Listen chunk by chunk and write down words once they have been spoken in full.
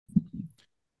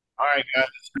All right, guys.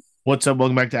 What's up?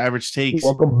 Welcome back to Average Takes.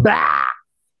 Welcome back.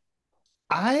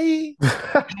 I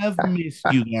have missed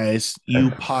you guys,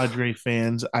 you Padre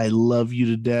fans. I love you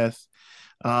to death.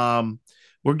 Um,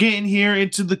 we're getting here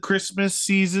into the Christmas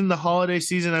season, the holiday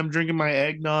season. I'm drinking my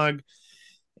eggnog,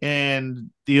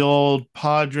 and the old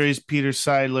Padres, Peter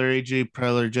Seidler, AJ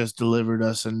Preller just delivered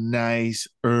us a nice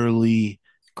early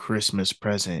Christmas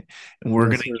present, and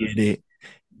we're Yes, gonna sir. get it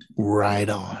right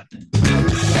on.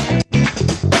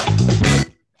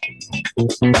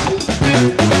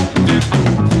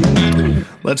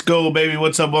 Let's go, baby.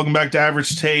 What's up? Welcome back to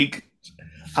Average Take.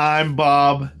 I'm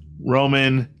Bob,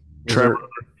 Roman, Yes, Trevor,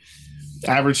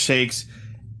 sir. Average Takes.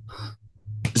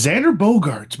 Xander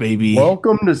Bogarts, baby.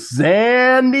 Welcome to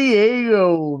San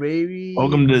Diego, baby.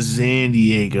 Welcome to San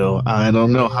Diego. I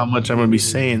don't know how San much I'm going to be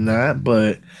Diego. saying that,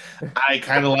 but I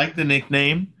kind of like the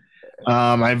nickname.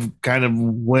 I've kind of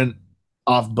went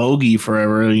off Bogey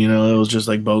forever. It was just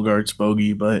like Bogarts,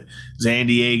 Bogey, but San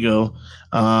Diego.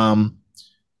 Um,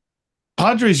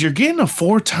 Padres, you're getting a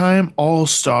four-time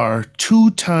All-Star,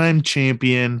 two-time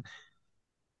champion,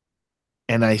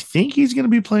 and I think he's going to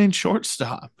be playing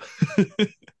shortstop.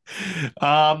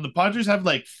 The Padres have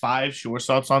like five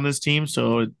shortstops on this team,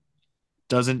 so it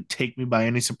doesn't take me by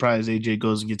any surprise. AJ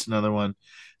goes and gets another one.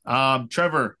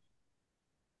 Trevor,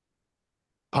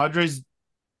 Padres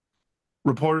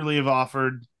reportedly have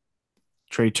offered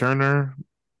Trey Turner.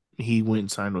 He went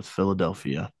and signed with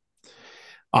Philadelphia.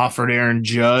 Offered Aaron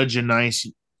Judge a nice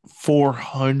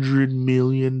 $400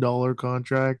 million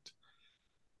contract.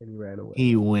 And he ran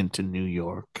He away. went to New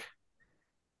York.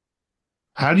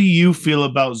 How do you feel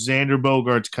about Xander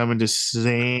Bogarts coming to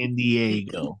San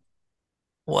Diego?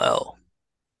 Well,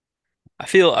 I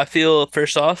feel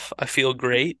first off, I feel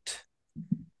great.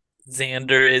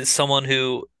 Xander is someone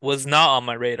who was not on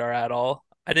my radar at all.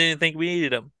 I didn't think we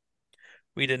needed him.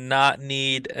 We did not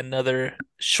need another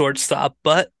shortstop,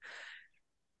 but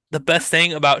the best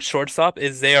thing about shortstop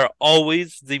is they are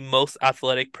always the most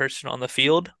athletic person on the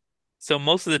field. So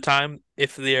most of the time,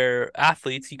 if they're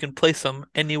athletes, you can place them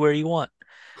anywhere you want.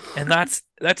 And that's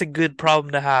a good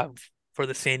problem to have for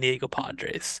the San Diego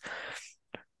Padres.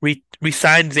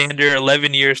 Re-signed Xander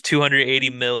 11 years, 280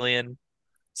 million.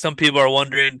 Some people are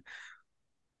wondering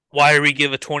why do we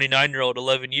give a 29-year-old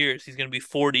 11 years? He's going to be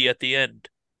 40 at the end.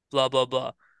 Blah blah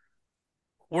blah.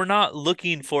 We're not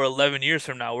looking for 11 years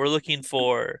from now. We're looking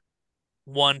for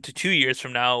 1 to 2 years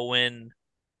from now when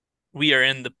we are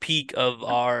in the peak of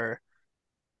our.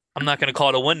 I'm not going to call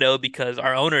it a window because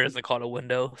our owner doesn't call it a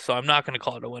window, so I'm not going to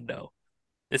call it a window.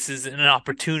 This is an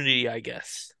opportunity, I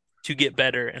guess, to get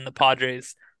better, and the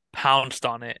Padres pounced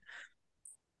on it.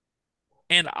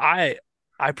 And I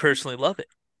personally love it.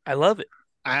 I love it.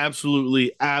 I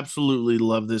absolutely, absolutely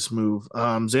love this move.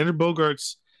 Xander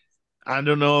Bogarts, I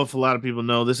don't know if a lot of people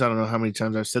know this. I don't know how many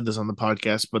times I've said this on the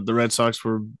podcast, but the Red Sox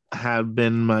have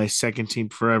been my second team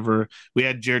forever. We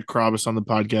had Jared Carrabis on the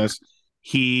podcast.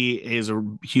 He is a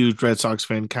huge Red Sox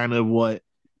fan, kind of what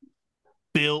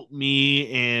built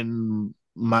me and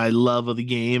my love of the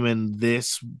game and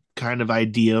this kind of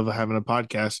idea of having a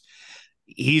podcast.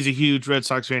 He's a huge Red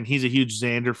Sox fan. He's a huge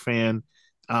Xander fan.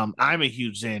 I'm a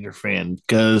huge Xander fan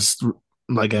because,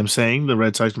 like I'm saying, the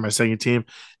Red Sox are my second team.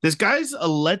 This guy's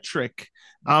electric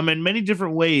in many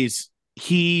different ways.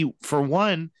 He, for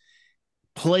one,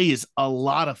 plays a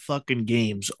lot of fucking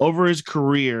games over his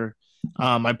career.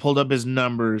 I pulled up his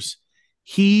numbers.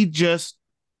 He just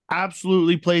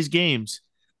absolutely plays games.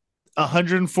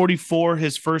 144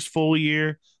 his first full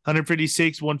year,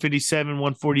 156, 157,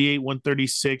 148,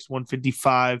 136,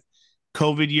 155.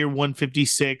 COVID year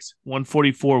 156,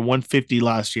 144, 150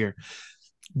 last year.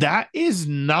 That is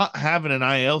not having an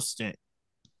IL stint.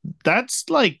 That's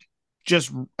like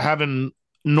just having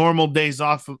normal days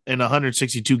off in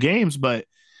 162 games, but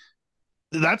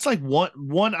that's like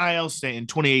one IL stint in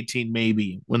 2018,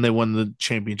 maybe when they won the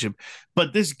championship.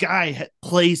 But this guy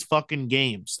plays fucking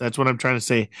games. That's what I'm trying to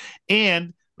say.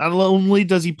 And not only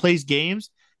does he plays games,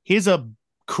 he has a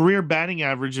career batting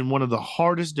average in one of the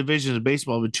hardest divisions of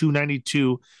baseball with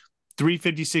 292,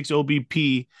 356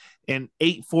 OBP, and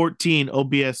 814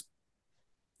 OBS.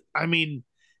 I mean,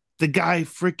 the guy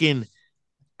freaking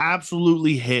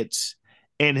absolutely hits,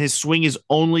 and his swing is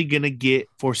only going to get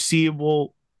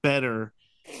foreseeable better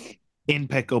in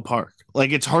Petco Park.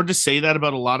 Like it's hard to say that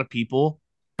about a lot of people,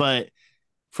 but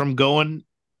from going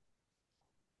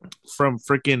from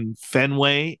freaking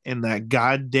Fenway and that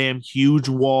goddamn huge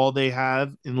wall they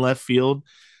have in left field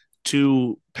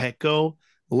to Petco,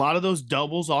 a lot of those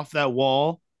doubles off that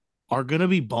wall are gonna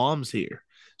be bombs here.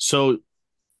 So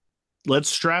let's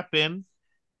strap in.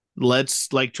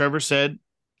 Let's, like Trevor said,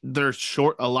 they're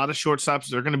short, a lot of shortstops.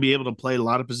 They're going to be able to play a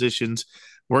lot of positions.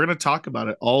 We're going to talk about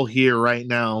it all here right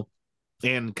now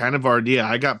and kind of our idea.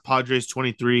 I got Padres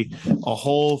 23, a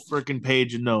whole freaking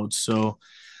page of notes. So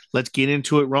let's get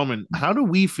into it. Roman, how do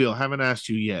we feel? Haven't asked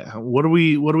you yet. What are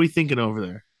we thinking over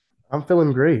there? I'm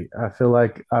feeling great. I feel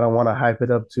like I don't want to hype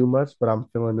it up too much, but I'm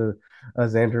feeling a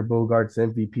Xander Bogaerts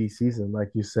MVP season,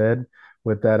 like you said,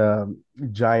 with that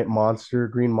giant monster,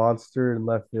 green monster in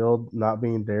left field not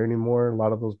being there anymore. A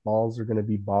lot of those balls are going to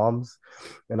be bombs,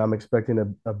 and I'm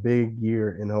expecting a big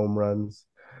year in home runs.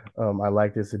 I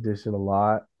like this addition a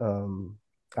lot.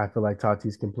 I feel like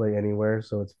Tatis can play anywhere,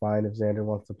 so it's fine if Xander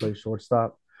wants to play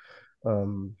shortstop.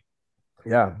 Um,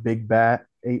 yeah, big bat,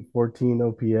 814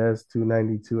 OPS,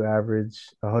 292 average,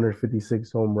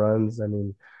 156 home runs. I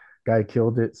mean, guy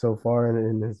killed it so far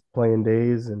in his playing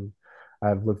days, and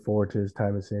I've looked forward to his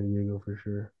time in San Diego for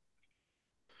sure.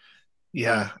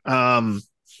 Yeah.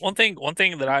 One thing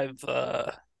that I've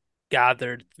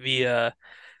gathered via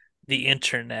the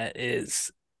internet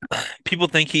is people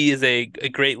think he is a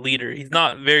great leader. He's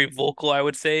not very vocal, I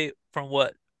would say, from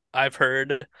what I've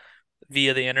heard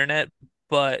via the internet,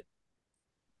 but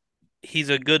he's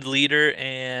a good leader,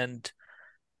 and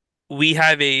we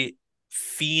have a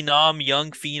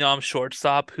young phenom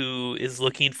shortstop who is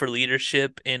looking for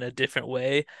leadership in a different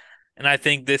way. And I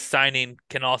think this signing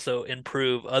can also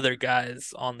improve other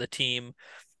guys on the team.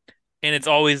 And it's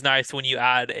always nice when you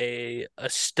add a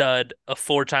stud, a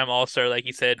four-time All-Star, like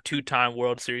you said, two-time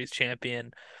World Series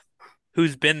champion,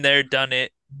 who's been there, done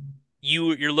it.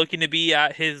 You're looking to be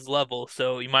at his level,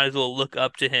 so you might as well look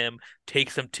up to him,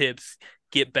 take some tips,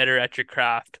 get better at your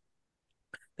craft.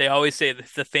 They always say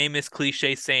the famous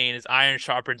cliche saying is iron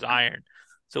sharpens iron.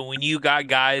 So when you got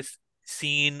guys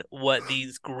seeing what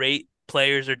these great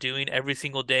players are doing every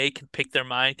single day, can pick their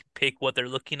mind, can pick what they're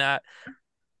looking at,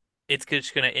 it's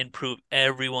just going to improve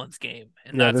everyone's game.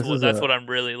 And Yeah, that's what I'm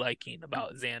really liking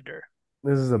about Xander.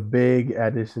 this is a big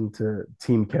addition to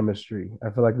team chemistry. I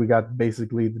feel like we got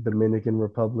basically the Dominican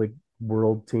Republic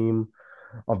world team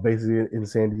basically in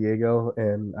San Diego,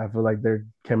 and I feel like their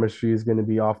chemistry is going to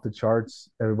be off the charts.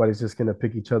 Everybody's just going to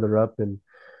pick each other up, and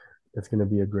it's going to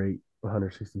be a great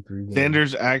 163 game.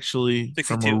 Xander's actually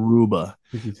from 62. Aruba,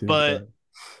 62, but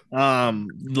sorry.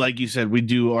 like you said, we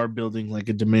are building like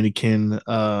a Dominican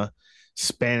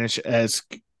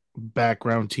Spanish-esque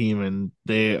background team, and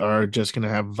they are just gonna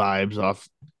have vibes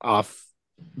off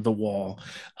the wall.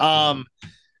 Yeah.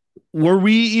 Were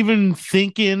we even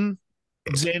thinking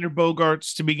Xander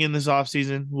Bogarts to begin this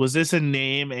offseason? Was this a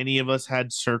name any of us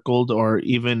had circled or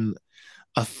even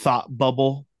a thought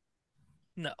bubble?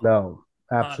 No, No,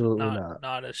 not absolutely not not.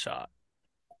 not a shot.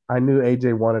 I knew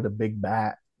AJ wanted a big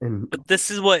bat, and But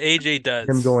this is what AJ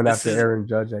him does. going This after is Aaron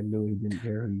Judge, I knew he didn't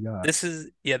care who he got. this is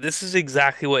yeah, this is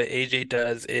exactly what AJ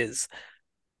does is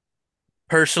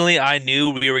personally I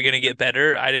knew we were gonna get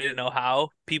better. I didn't know how.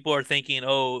 People are thinking,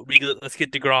 oh, let's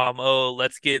get DeGrom. Oh,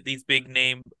 let's get these big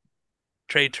name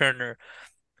Trey Turner.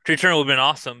 Trey Turner would have been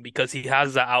awesome because he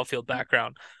has that outfield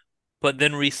background. But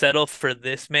then we settle for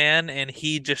this man and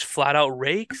he just flat out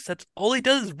rakes. That's all he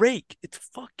does is rake. It's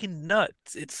fucking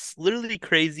nuts. It's literally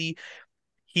crazy.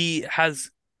 He has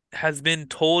been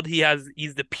told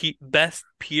he's the best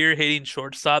peer hitting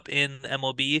shortstop in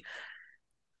MLB,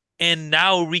 and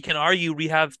now we can argue we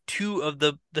have two of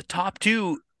the top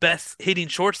two best hitting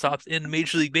shortstops in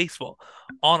Major League Baseball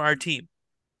on our team.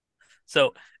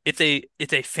 So it's a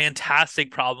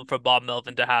fantastic problem for Bob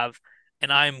Melvin to have,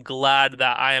 and I'm glad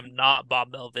that I am not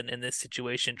Bob Melvin in this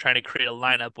situation, trying to create a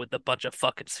lineup with a bunch of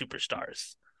fucking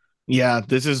superstars. Yeah,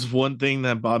 this is one thing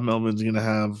that Bob Melvin's gonna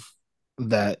have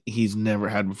that he's never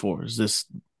had before is this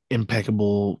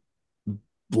impeccable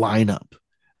lineup.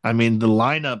 I mean, the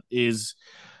lineup is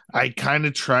I kind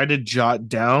of try to jot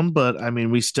down, but I mean,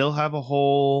 we still have a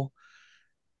whole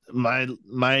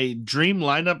my dream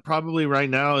lineup probably right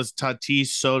now is Tatis,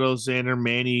 Soto, Xander,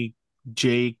 Manny,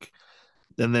 Jake,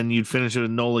 and then you'd finish it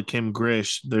with Nola, Kim,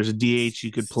 Grish. There's a DH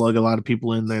you could plug a lot of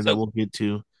people in there that So we'll get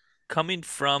to. coming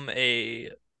from a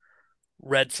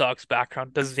Red Sox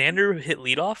background, does Xander hit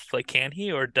leadoff? Like, can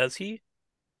he or does he?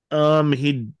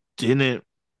 He didn't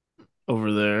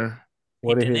over there. He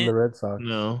What did he hit in the didn't. Red Sox?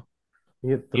 No, He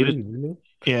hit he was three, didn't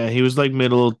yeah, he was like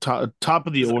middle top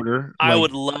of the 'Cause order, I like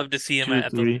would love to see him two or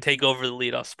at the three. take over the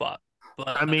leadoff spot.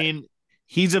 I But mean,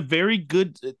 he's a very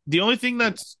good. The only thing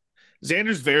that's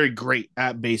Xander's very great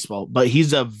at baseball, but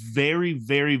he's a very,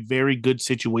 very, very good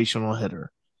situational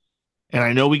hitter. And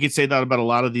I know we could say that about a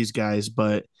lot of these guys,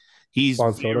 but he? he's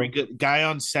Juan very Soto. good. Guy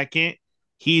on second,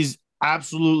 he's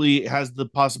absolutely has the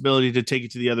possibility to take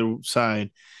it to the other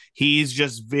side. He's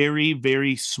just very,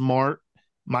 very smart,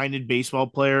 minded baseball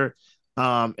player.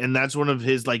 And that's one of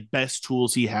his like best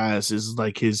tools he has is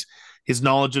like his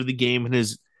knowledge of the game and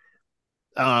his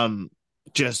um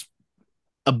just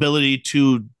ability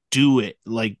to do it.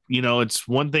 Like, it's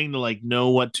one thing to like know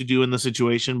what to do in the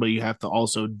situation, but you have to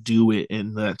also do it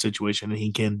in that situation, and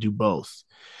he can do both.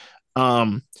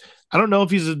 Um, I don't know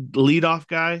if he's a leadoff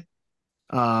guy.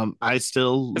 I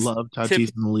still 'Cause love tip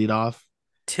Tatis in the leadoff.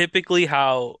 typically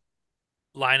how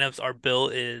lineups are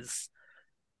built is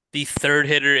the third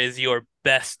hitter is your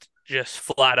best, just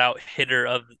flat out hitter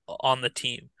of on the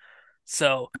team.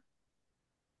 So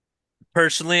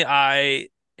personally,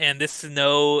 and this is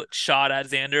no shot at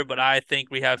Xander, but I think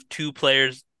we have two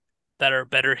players that are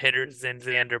better hitters than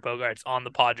Xander Bogaerts on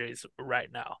the Padres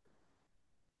right now.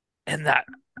 And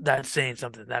that's saying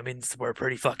something. That means we're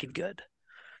pretty fucking good.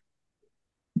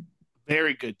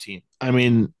 Very good team. I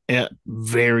mean, yeah,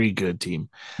 very good team.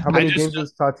 How I many just games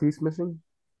is Tatis missing?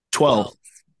 12. Well,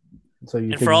 So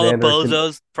you and think Xander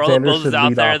for all the bozos should out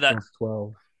lead there off that since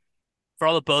 12? for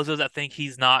all the bozos that think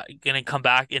he's not gonna come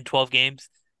back in 12 games,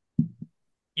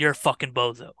 you're a fucking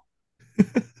bozo.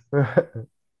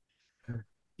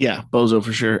 Yeah, Bozo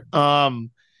for sure.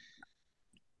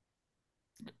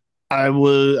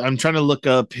 I'm trying to look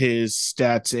up his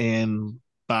stats and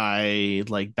by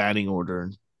like batting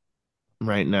order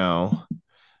right now.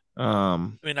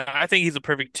 I mean, I think he's a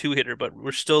perfect two hitter, but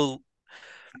we're still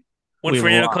when We have a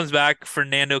Fernando lot. comes back,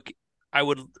 I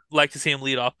would like to see him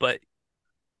lead off, but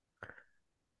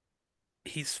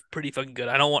he's pretty fucking good.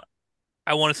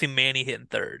 I want to see Manny hitting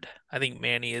third. I think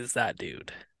Manny is that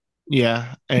dude.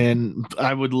 Yeah, and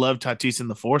I would love Tatis in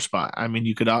the four spot. I mean,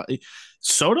 you could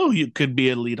Soto. You could be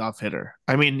a leadoff hitter.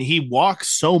 I mean, he walks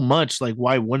so much. Like,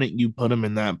 why wouldn't you put him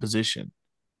in that position?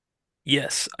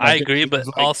 Yes, I Like, agree, but it's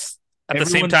like also at the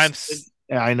same everyone time, says,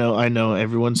 yeah, I know.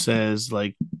 Everyone says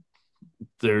like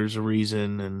there's a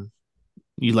reason, and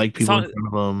you like it's people in not. front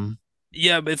of them.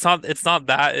 Yeah, but it's not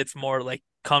that. It's more like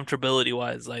comfortability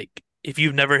wise. Like if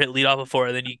you've never hit leadoff before,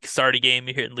 and then you start a game,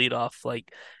 you're hitting leadoff.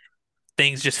 Like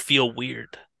things just feel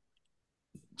weird.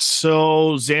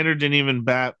 So Xander didn't even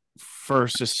bat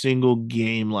first a single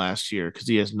game last year because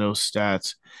he has no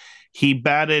stats. He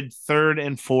batted third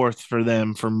and fourth for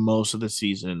them for most of the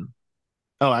season.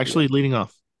 Oh, Yeah. actually, leading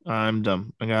off. I'm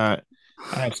dumb. I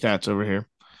have stats over here.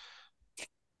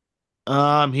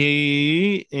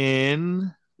 He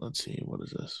in. Let's see. What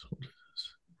is this? What is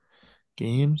this?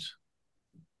 Games.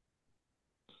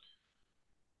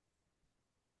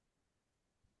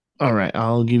 All right,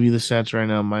 I'll give you the stats right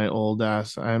now. My old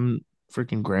ass. I'm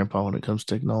freaking grandpa when it comes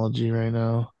to technology right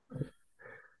now.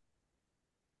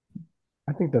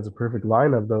 I think that's a perfect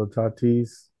lineup though.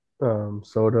 Tatis,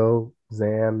 Soto,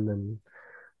 Zan, and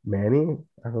Manny.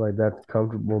 I feel like that's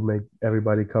comfortable, make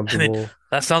everybody I mean, comfortable.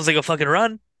 that sounds like a fucking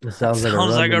run. It That sounds like a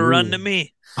sounds run like to a run me. to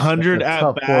me. That's 100 a at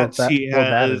tough four bats. He four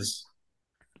batters.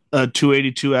 has a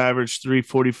 282 average,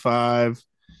 345,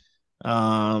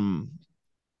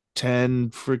 10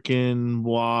 freaking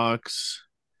walks.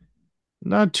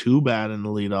 Not too bad in the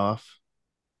leadoff.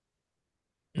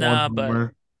 One Nah, but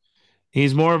homer.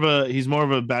 He's more of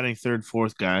a batting third,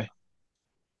 fourth guy.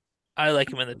 I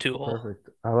like him in the two hole. Perfect.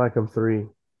 I like them three.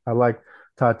 I like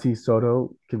Tatis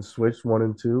Soto can switch one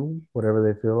and two, whatever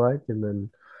they feel like, and then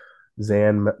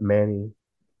Zan Manny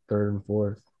third and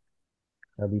fourth.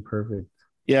 That'd be perfect.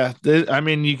 Yeah, I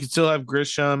mean, you can still have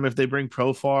Grisham if they bring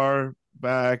Profar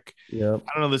back. Yep.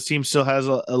 I don't know. This team still has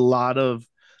a lot of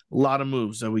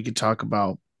moves that we could talk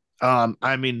about.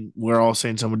 I mean, we're all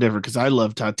saying something different because I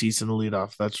love Tatis in the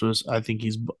leadoff. I think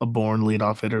he's a born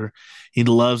leadoff hitter. He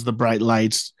loves the bright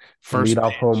lights. The First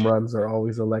leadoff home pitch, runs are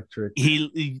always electric.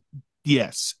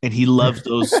 yes, and he loves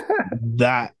those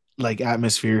that like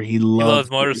atmosphere. He He loves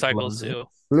loves motorcycles it. too.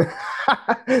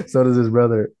 So does his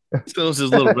brother. So is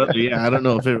his little brother. Yeah, I don't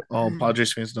know if all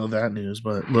Padres fans know that news,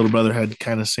 but little brother had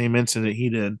kind of same incident he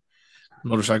did,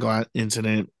 motorcycle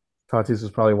incident. Tatis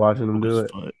was probably watching him do His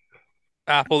it. foot.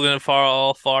 Apple didn't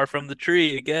fall far from the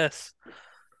tree, I guess.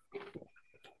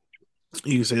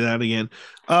 You can say that again.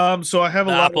 So I have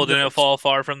a The lot apple of didn't notes. fall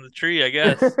far from the tree, I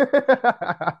guess.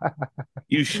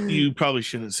 You probably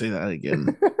shouldn't say that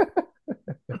again.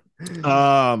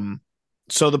 Um,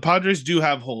 so the Padres do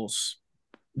have holes.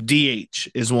 DH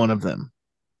is one of them.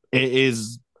 It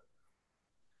is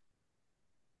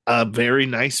a very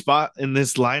nice spot in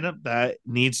this lineup that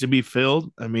needs to be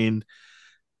filled. I mean,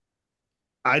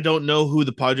 I don't know who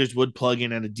the Padres would plug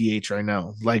in at a DH right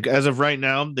now. Like as of right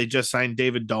now, they just signed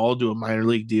David Dahl to a minor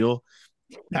league deal.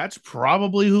 That's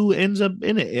probably who ends up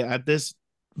in it at this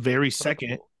very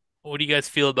second. What do you guys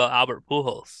feel about Albert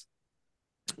Pujols?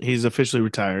 He's officially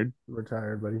retired.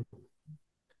 Retired, buddy.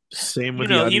 Same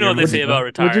with You know Yadier what they say about Molina.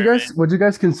 retirement. Would you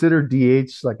guys consider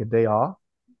DH like a day off?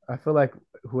 I feel like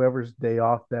whoever's day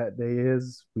off that day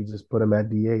is, we just put him at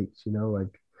DH.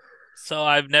 Like So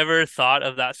I've never thought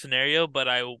of that scenario, but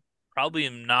I probably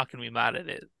am not gonna be mad at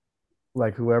it.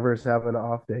 whoever's having an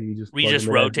off day, you just We plug just him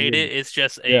in at rotate DH. it. It's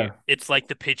just Yeah, it's like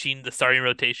the starting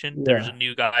rotation. There's a yeah,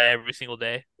 new guy every single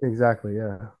day. exactly.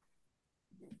 Yeah,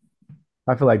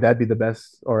 I feel like that'd be the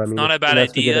best. Or I It's mean, not a bad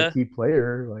unless we get a idea, key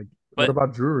player, like what but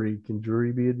about Drury? Can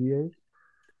Drury be a DH?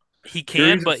 he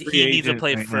can, Drury's a but free he needs to agent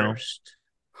play right now. first.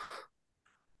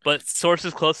 But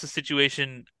sources close to the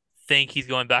situation think he's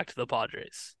going back to the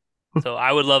Padres. So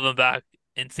I would love him back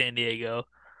in San Diego.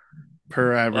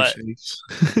 Per average But sakes.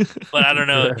 I don't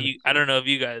know if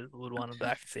you guys would want him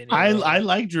back in San I Diego. I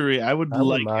like Drury. I would I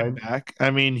wouldn't like him mind. back. I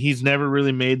mean, he's never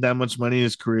really made that much money in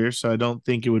his career, so I don't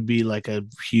think it would be like a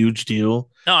huge deal.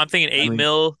 No, I'm thinking I 8 mean,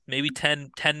 mil, maybe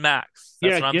 10 max.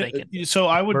 That's yeah, what I'm yeah. thinking. So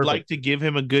I would like Perfect. to give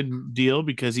him a good deal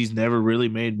because he's never really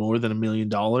made more than $1 million.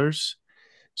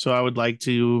 So I would like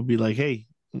to be like, hey,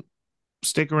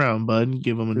 stick around, bud, and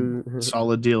give him a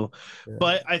solid deal. Yeah.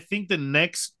 But I think the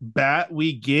next bat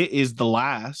we get is the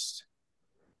last.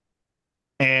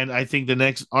 And I think the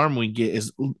next arm we get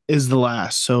is the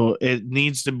last. So it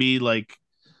needs to be like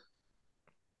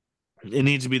it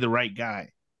needs to be the right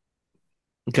guy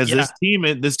because Yeah,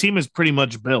 this team is pretty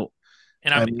much built.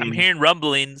 and I I'm mean, hearing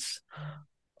rumblings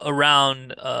around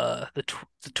the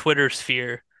Twitter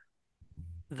sphere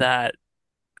that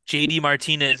JD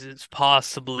Martinez is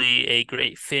possibly a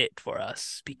great fit for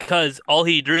us because all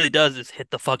he really does is hit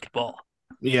the fucking ball.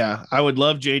 yeah, I would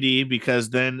love JD because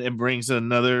then it brings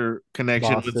another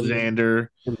connection with Boston Xander,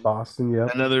 in Boston.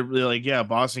 Yep. another like yeah,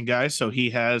 Boston guy. So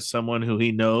he has someone who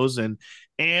he knows and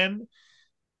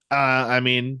I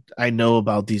mean, I know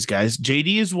about these guys.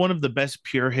 JD is one of the best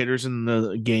pure hitters in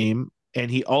the game,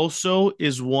 and he also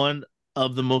is one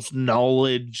of the most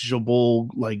knowledgeable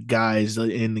like guys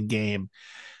in the game.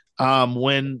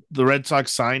 When the Red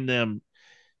Sox signed him,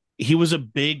 he was a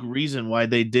big reason why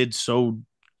they did so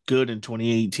good in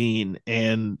 2018,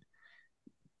 and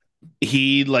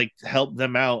he like helped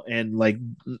them out and like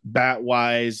bat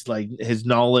wise, like his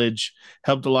knowledge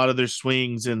helped a lot of their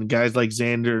swings and guys like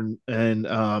Xander and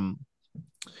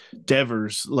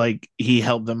Devers, like he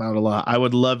helped them out a lot. I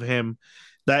would love him.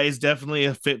 That is definitely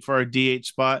a fit for our DH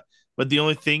spot. But the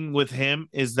only thing with him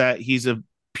is that he's a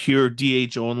pure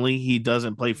DH only. He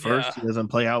doesn't play Yeah, first. He doesn't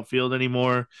play outfield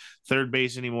anymore, third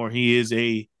base anymore. He is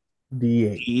a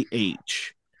DH.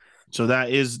 DH. So that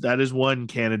is one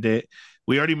candidate.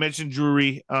 We already mentioned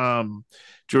Drury.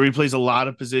 Drury plays a lot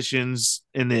of positions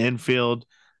in the infield.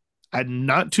 I'm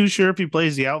not too sure if he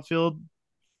plays the outfield.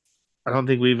 I don't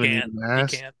think we even can even he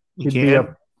asked. can He He'd be can.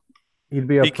 a he'd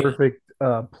be a he can. perfect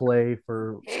play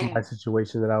for my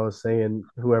situation that I was saying.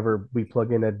 Whoever we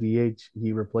plug in at DH,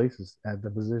 he replaces at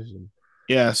the position.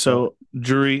 Yeah. So So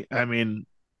Drury, I mean,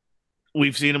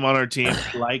 we've seen him on our team.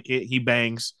 We like it. He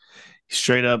bangs. He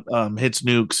straight up hits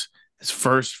nukes. His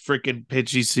first freaking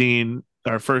pitch he's seen,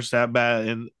 our first at bat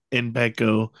in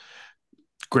Petco,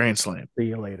 grand slam. see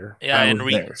you later. Yeah, I was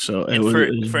there, so and it was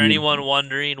for anyone beautiful.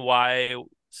 wondering why,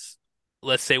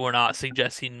 let's say we're not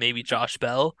suggesting maybe Josh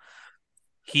Bell,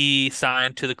 he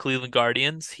signed to the Cleveland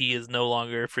Guardians. He is no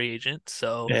longer a free agent,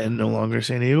 so And no longer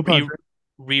San Diego we Padres.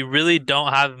 we really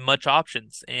don't have much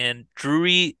options. And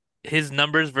Drury, his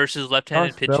numbers versus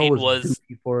left-handed Josh Bell pitching was was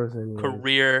dookie for us anyways.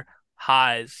 career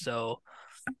highs. So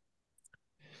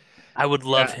I would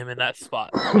love Yeah, him in that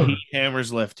spot he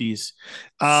hammers lefties.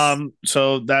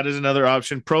 So that is another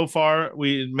option. Profar,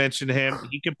 we mentioned him.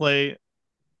 He can play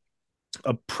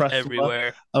a plethora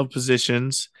everywhere. of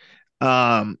positions.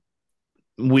 Um,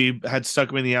 we had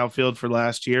stuck him in the outfield for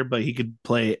last year, but he could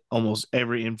play almost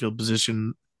every infield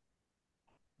position.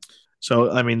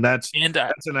 So I mean And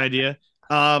that's an idea.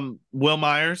 Will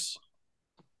Myers.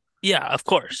 yeah, of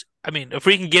course. I mean, if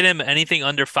we can get him anything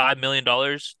under $5 million,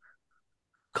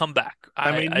 come back.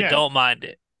 I mean, I yeah, don't mind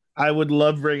it. I would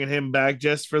love bringing him back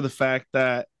just for the fact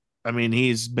that I mean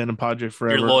he's been a Padre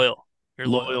You're forever. loyal. You're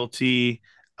loyal. Loyalty.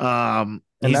 And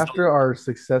He's after our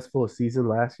successful season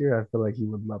last year, I feel like he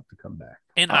would love to come back.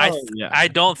 And oh yeah. I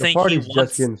don't The think he party's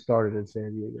just wants getting started in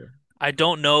San Diego. I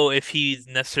don't know if he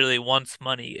necessarily wants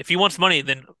money. If he wants money,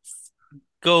 then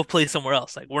go play somewhere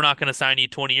else. Like we're not going to sign you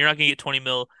 20. You're not going to get 20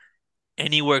 mil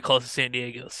anywhere close to San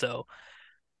Diego. So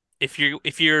if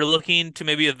you're looking to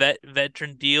maybe a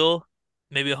veteran deal,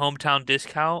 maybe a hometown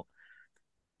discount,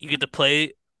 you get to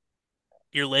play,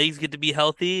 your legs get to be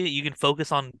healthy. You can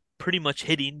focus on pretty much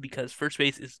hitting because first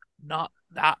base is not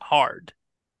that hard.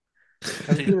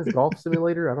 Have you seen his golf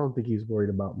simulator? I don't think he's worried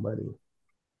about money.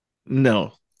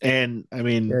 No, And I Yeah,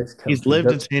 mean, he's he's comfy.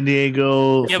 lived in San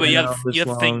Diego Yeah, but now you this have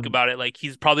to think long. about it. Like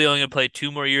he's probably only gonna play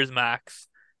 2 more years max.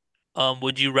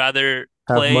 Would you rather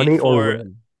Have play money or for,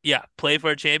 win. yeah, play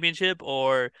for a championship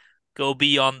or go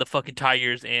be on the fucking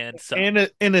Tigers and suck?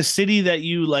 And in a city that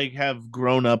you like have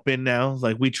grown up in now,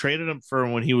 like we traded him for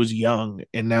when he was young,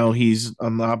 and now he's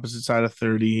on the opposite side of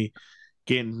 30,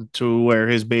 getting to where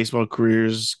his baseball career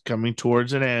is coming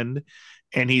towards an end,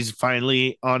 and he's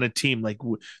finally on a team. Like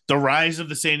the rise of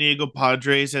the San Diego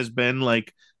Padres has been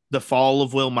like the fall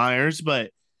of Will Myers,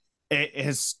 but it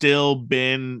has still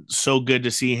been so good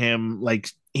to see him. Like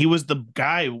he was the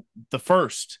guy, the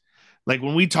first. Like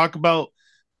when we talk about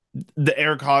the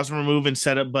Eric Hosmer move and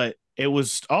setup, but it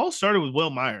was all started with Will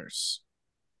Myers.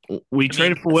 We I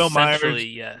mean, traded for Will essentially, Myers,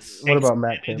 yes. What about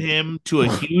Matt extended Kemp? him to a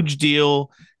huge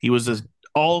deal. He was an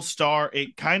all-star.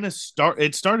 It kind of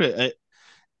started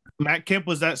Matt Kemp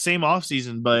was that same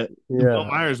offseason, but Will Yeah.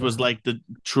 Myers was like the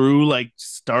true like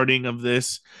starting of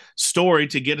this story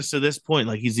to get us to this point.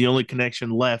 Like he's the only connection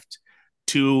left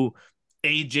to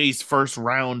AJ's first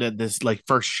round at this like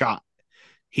first shot.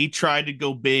 He tried to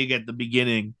go big at the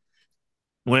beginning.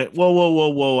 Went whoa, whoa, whoa,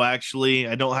 whoa. Actually,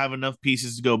 I don't have enough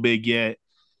pieces to go big yet.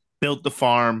 Built the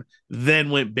farm,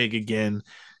 then went big again,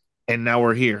 and now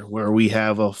we're here where we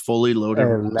have a fully loaded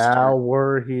And roster. now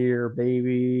we're here,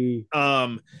 baby.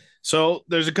 Um, so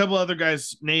there's a couple other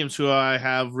guys' names who I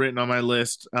have written on my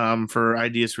list for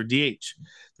ideas for DH.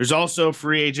 There's also a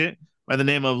free agent by the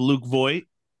name of Luke Voigt.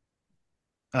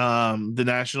 The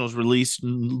Nationals released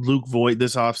Luke Voigt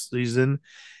this offseason,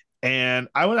 and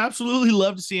I would absolutely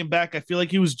love to see him back. I feel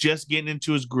like he was just getting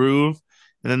into his groove,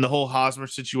 and then the whole Hosmer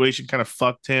situation kind of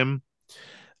fucked him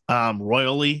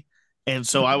royally. And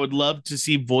so I would love to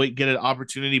see Voigt get an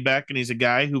opportunity back, and he's a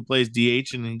guy who plays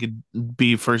DH and he could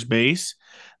be first base.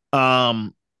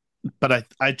 Um, but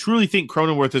I truly think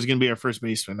Cronenworth is going to be our first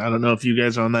baseman. I don't know if you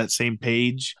guys are on that same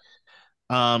page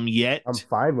yet. I'm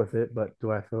fine with it, but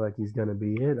do I feel like he's gonna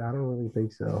be it? I don't really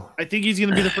think so. I think he's going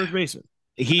to be the first baseman.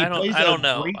 He plays I a don't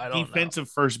know. great I don't know. defensive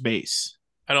first base.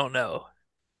 I don't know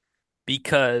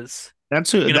because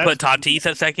That's you're who. gonna That's put Tatis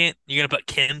at second. You're gonna put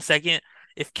Kim second.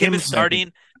 If Kim him is second.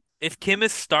 starting, if Kim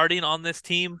is starting on this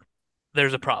team,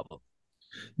 there's a problem.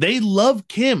 They love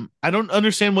Kim. I don't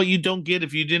understand what you don't get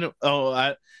if you didn't. Oh,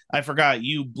 I forgot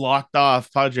you blocked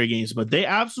off Padre games, but they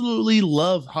absolutely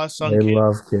love Ha-Sung They Kim.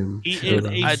 love Kim. He They is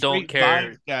love a I him. don't straight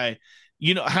vibes care. guy.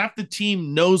 You know, half the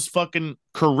team knows fucking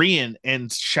Korean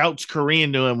and shouts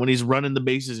Korean to him when he's running the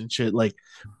bases and shit. Like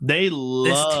they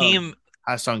This love team,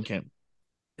 Ha-Sung Kim.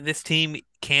 this team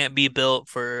can't be built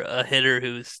for a hitter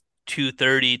who's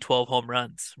 230, 12 home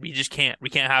runs. We just can't. We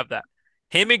can't have that.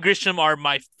 Him and Grisham are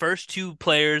my first two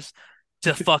players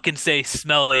to fucking say,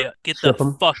 smell it. Get the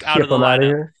fuck out of Ship the him out of lineup.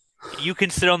 here. You can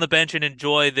sit on the bench and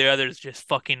enjoy the others just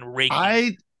fucking raking.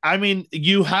 I mean,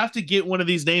 you have to get one of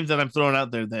these names that I'm throwing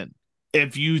out there then.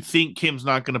 If you think Kim's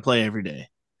not going to play every day,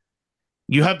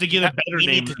 you have to get a better We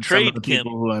name need to than some of the trade Kim.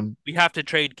 people who I'm. We have to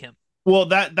trade Kim. Well,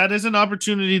 that is an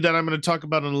opportunity that I'm going to talk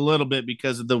about in a little bit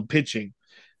because of the pitching.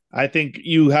 I think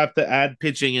you have to add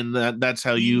pitching, and that's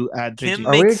how you add Kim pitching.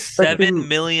 Are we makes expecting $7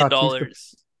 million.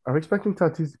 Are we expecting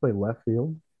Tatis to play left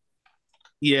field?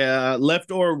 Yeah,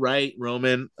 left or right,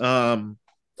 Roman.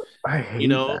 I You hate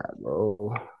know, that,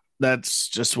 bro. that's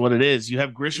just what it is. You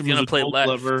have He's Grisham who's gonna a play gold left.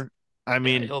 glover. I Yeah,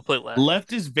 mean, he'll play left.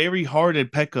 left is very hard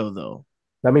at Petco, though.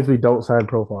 That means we don't sign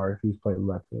Profar if he's playing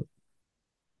left field.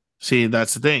 See,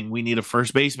 that's the thing. We need a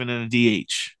first baseman and a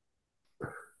DH.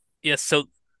 Yes, so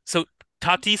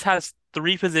Tatis has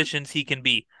three positions he can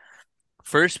be: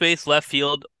 first base, left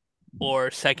field,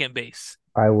 or second base.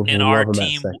 I would And love him at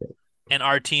second.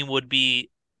 our team would be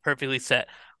perfectly set.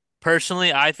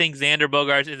 Personally, I think Xander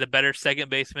Bogaerts is a better second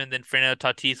baseman than Fernando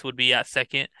Tatis would be at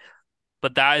second,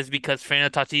 but that is because Fernando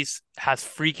Tatis has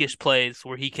freakish plays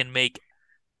where he can make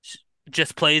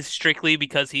just plays strictly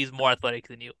because he's more athletic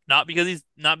than you. Not because he's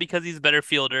a better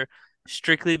fielder,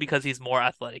 strictly because he's more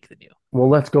athletic than you. Well,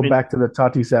 let's I go mean, back to the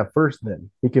Tatis at first then.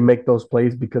 He can make those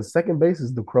plays because second base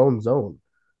is the Crone zone.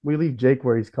 We leave Jake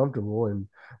where he's comfortable and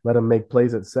let him make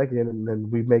plays at second, and then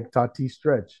we make Tatis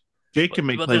stretch. Jake can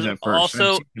make But plays at first.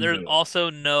 I've seen him there's do it. also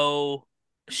no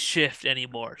shift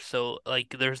anymore. So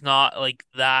like there's not like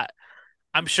that.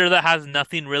 I'm sure that has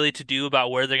nothing really to do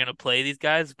about where they're gonna play these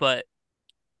guys, but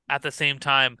at the same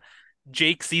time,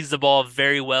 Jake sees the ball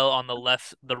very well on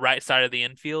the right side of the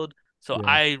infield. So Yeah.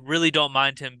 I really don't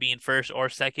mind him being first or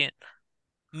second.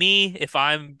 Me, if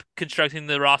I'm constructing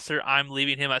the roster, I'm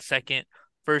leaving him at second.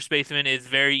 First baseman is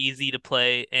very easy to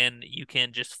play, and you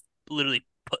can just literally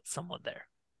put someone there.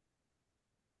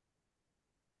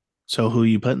 So who are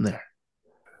you putting there?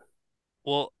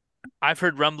 Well, I've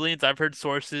heard rumblings, I've heard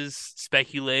sources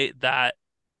speculate that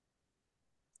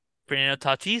Fernando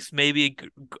Tatis may be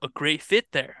a great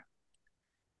fit there.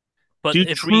 Do But you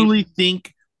if we truly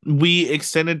think we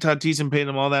extended Tatis and paid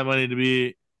him all that money to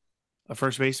be a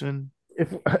first baseman?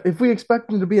 If we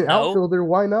expect him to be an no, outfielder,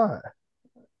 why not?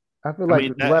 I feel I like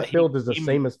mean, that left field is the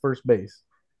same as first base.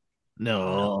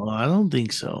 no, I don't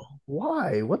think so.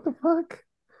 Why? What the fuck?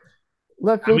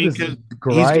 Left I field mean, is because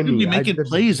he's going to be grimy. I making get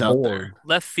plays out there. bored.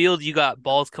 left field, you got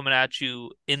balls coming at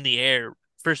you in the air.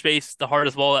 First base, the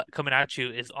hardest ball coming at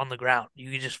you is on the ground.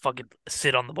 You can just fucking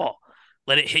sit on the ball,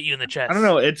 let it hit you in the I don't chest.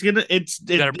 know. It's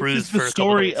You got a this is bruise the for a couple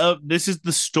story days. of this is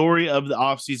the story of the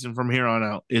offseason from here on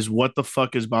out. Is what the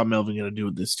fuck is Bob Melvin going to do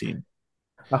with this team?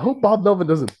 I hope Bob Melvin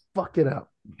doesn't fuck it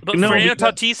up. But No, Fernando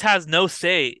because Tatis has no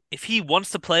say. If he wants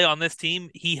to play on this team,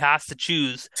 he has to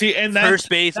choose see, and first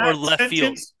base or that left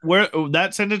field. sentence where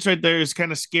that sentence right there is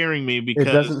kind of scaring me It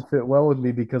because doesn't fit well with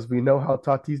me because we know how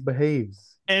Tatis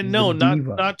behaves. and He's a no,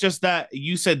 diva. not just that.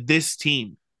 You said this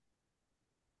team.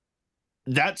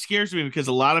 That scares me because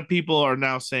a lot of people are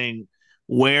now saying,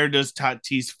 where does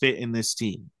Tatis fit in this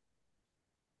team?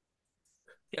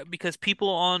 Yeah, because people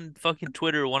on fucking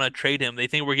Twitter want to trade him. They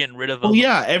think we're getting rid of Well, him.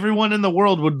 yeah, everyone in the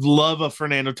world would love a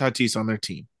Fernando Tatis on their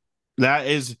team. That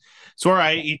is, sorry,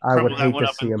 I I would crumble that hate one to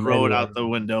up see and him throw it anywhere. out the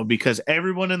window because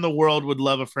everyone in the world would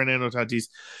love a Fernando Tatis.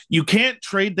 You can't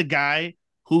trade the guy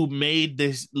who made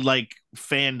this like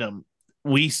fandom.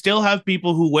 We still have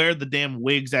people who wear the damn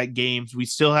wigs at games. We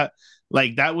still have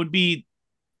like that would be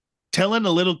telling a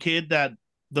little kid that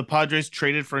the Padres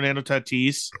traded Fernando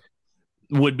Tatis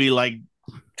would be like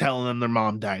telling them their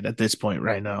mom died at this point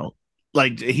right now.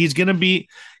 Like he's gonna be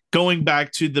going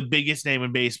back to the biggest name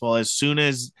in baseball as soon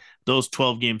as those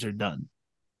 12 games are done.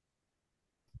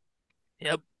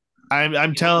 Yep,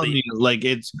 I'm he will telling you, be. like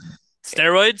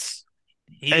Steroids?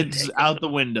 He would it's take them. out the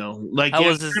window. Like How yeah,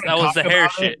 was we're that gonna was talk the hair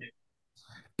about it, shit.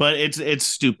 but it's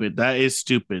stupid. That is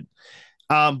stupid.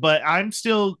 But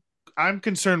I'm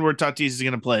concerned where Tatis is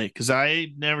gonna play because I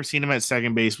never seen him at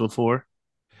second base before.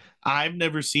 I've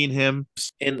never seen him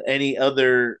in any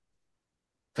other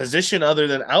position other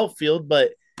than outfield,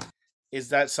 but is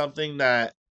that something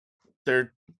that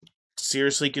they're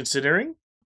seriously considering?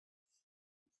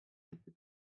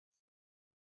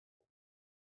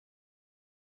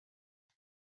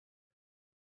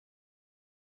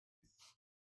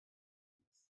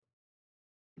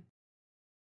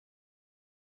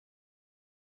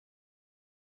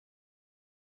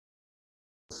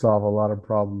 Solve a lot of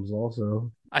problems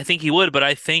also. I think he would, but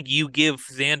I think you give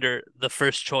Xander the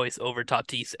first choice over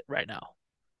Tatis right now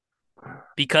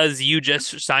because you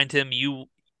just signed him.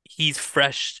 He's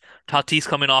fresh. Tatis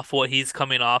coming off what he's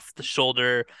coming off, the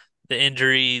shoulder, the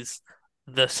injuries,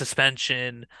 the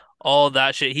suspension, all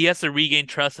that shit. He has to regain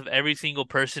trust of every single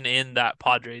person in that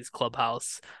Padres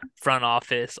clubhouse, front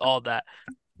office, all that.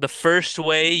 The first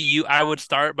way I would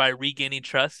start by regaining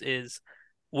trust is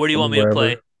where do you want me to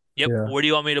play? Wherever. Yep, Yeah, where do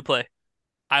you want me to play?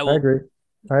 I I will agree.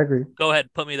 I agree. go ahead,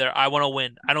 put me there. I want to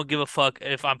win. I don't give a fuck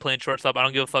if I'm playing shortstop. I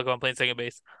don't give a fuck if I'm playing second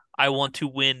base. I want to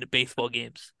win baseball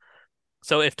games.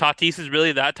 So if Tatis is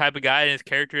really that type of guy and his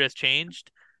character has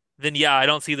changed, then yeah, I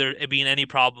don't see there being any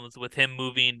problems with him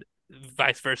moving,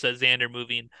 vice versa, Xander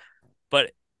moving.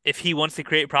 But if he wants to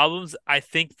create problems, I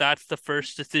think that's the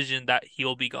first decision that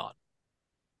he'll be gone.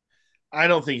 I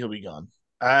don't think he'll be gone.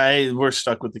 We're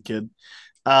stuck with the kid.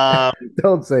 Um,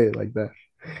 Don't say it like that.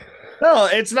 no,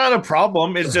 it's not a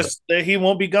problem. It's just that he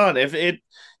won't be gone.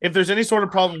 If there's any sort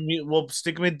of problem, we'll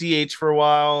stick him at DH for a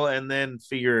while and then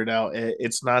figure it out.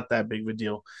 It's not that big of a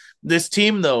deal. This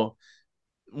team, though,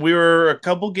 we were a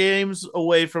couple games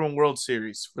away from a World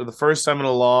Series for the first time in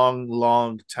a long,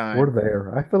 long We're time.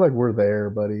 there. I feel like we're there,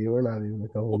 buddy. We're not even a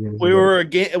couple games We away. were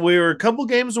we were a couple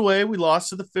games away. We lost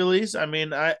to the Phillies. I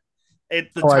mean, I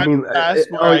at the Oh, I time mean, passed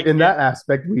where I in can that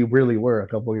aspect, we really were a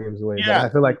couple games away. But yeah I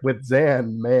feel like with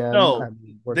Zan, man, I no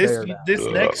mean, we're there now. this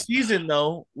next season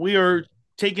though we are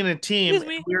taking a team Excuse and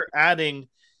me. we're adding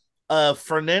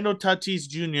Fernando Tatis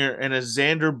Jr. and a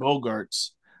Xander Bogarts,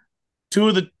 two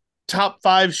of the top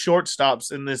five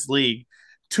shortstops in this league,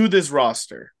 to this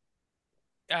roster.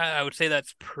 I would say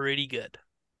that's pretty good.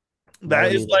 I That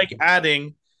would is even like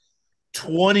adding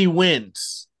 20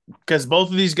 wins because both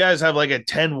of these guys have like a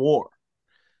 10 WAR.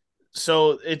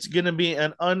 So it's going to be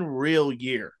an unreal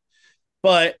year.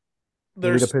 But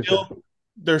we need a there's pitcher.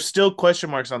 still question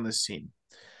marks on this team.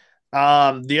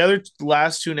 The other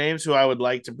last two names who I would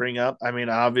like to bring up, I mean,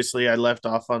 obviously I left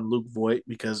off on Luke Voigt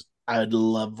because I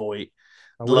love Voigt.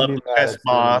 I wouldn't Love be the mad chest at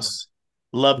seeing him. moss.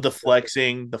 Love the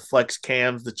flexing, the flex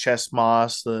cams, the chest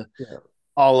moss, the Yeah.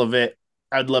 all of it.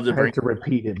 I'd love to I bring. hate to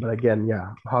repeat it, but again,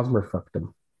 yeah, Hosmer fucked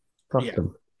him. Yeah. Fucked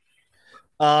him.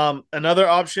 Another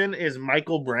option is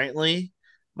Michael Brantley.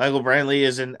 Michael Brantley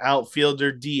is an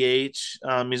outfielder DH.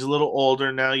 He's a little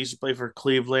older now. He used to play for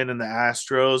Cleveland and the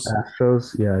Astros.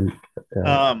 Astros, yeah,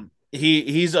 yeah.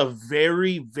 He's a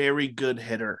very very good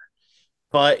hitter,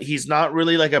 but he's not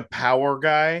really like a power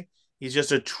guy. He's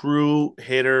just a true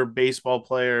hitter, baseball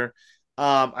player.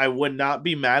 I would not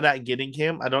be mad at getting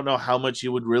him. I don't know how much he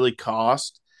would really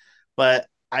cost, but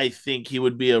I think he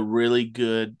would be a really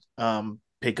good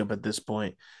pickup at this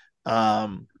point.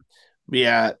 Um,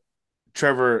 yeah,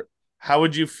 Trevor, how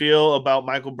would you feel about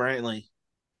Michael Brantley?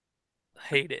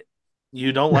 Hate it.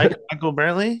 You don't like Michael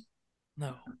Brantley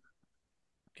No,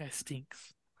 guy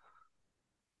stinks.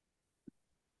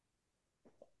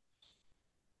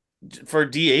 for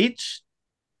DH?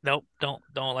 Nope, don't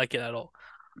like it at all.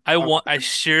 Uh, I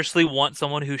seriously want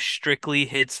someone who strictly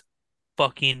hits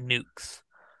fucking nukes.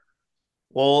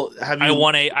 well, have you I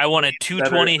want a that are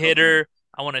 220 hitter.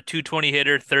 I want a 220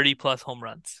 hitter, 30 plus home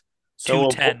runs. so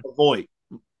 210. Voit,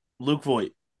 Luke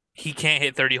Voit? He can't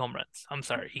hit 30 home runs. I'm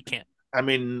sorry, he can't. I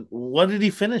mean, what did he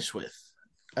finish with?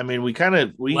 I mean, we kind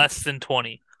of Less than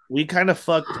 20. we kind of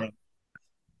fucked him,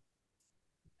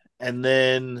 and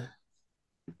then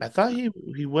I thought he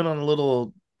went on a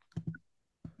little.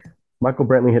 Michael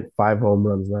Brantley hit 5 home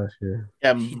runs last year.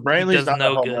 Yeah, He Brantley's does not a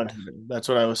no home run good. hitter. That's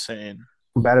what I was saying.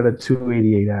 Batted a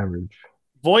 288 average.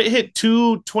 Voight hit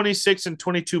 226 and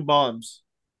 22 bombs.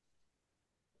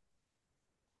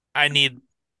 I need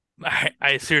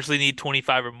I seriously need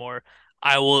 25 or more.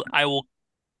 I will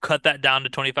cut that down to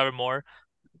 25 or more,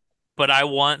 but I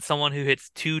want someone who hits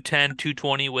 210,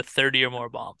 220 with 30 or more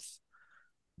bombs.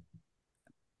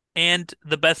 And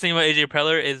the best thing about AJ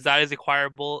Preller is that is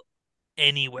acquirable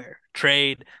anywhere.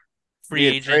 Trade, free Be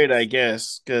a agent. trade, I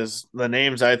guess, because the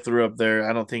names I threw up there,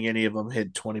 I don't think any of them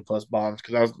hit 20 plus bombs.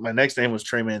 Because my next name was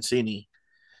Trey Mancini.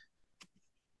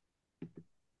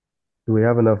 Do we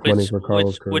have enough money for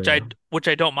Carlos Correa? Which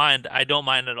I don't mind. I don't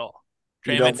mind at all.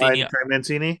 You Trey don't Mancini, mind Trey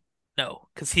Mancini? no,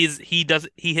 because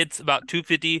he hits about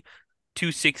 250,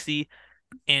 260,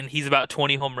 and he's about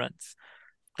 20 home runs.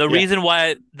 The Yeah, reason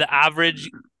why the average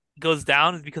goes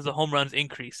down is because the home runs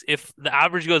increase. If the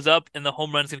average goes up and the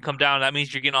home runs can come down, that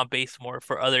means you're getting on base more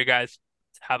for other guys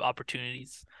to have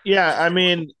opportunities. yeah. I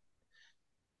mean,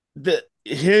 the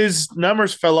his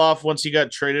numbers fell off once he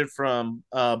got traded from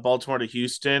Baltimore to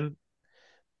Houston.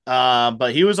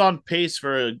 But he was on pace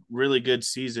for a really good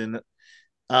season.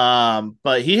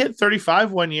 But he hit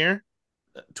 35 one year,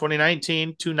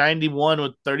 2019, 291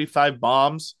 with 35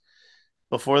 bombs.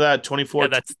 Before that, Yeah, 24,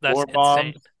 that's 24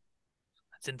 bombs. insane.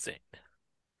 That's insane.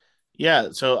 Yeah,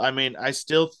 so I mean, I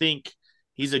still think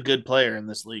he's a good player in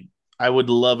this league. I would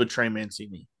love a Trey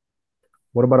Mancini.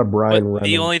 What about a But Brian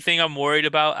the Reynolds only thing I'm worried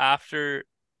about after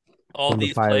all from the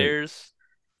these Pirates? players,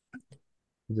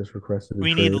 He just requested a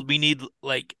trade. we need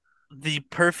like the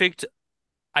perfect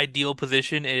ideal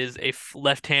position is a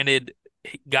left-handed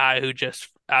guy who just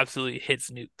absolutely hits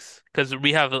nukes because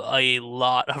we have a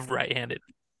lot of right-handed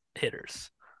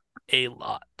hitters, a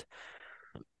lot.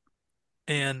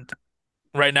 And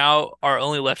right now, our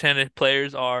only left-handed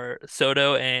players are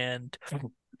Soto and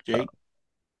Jake,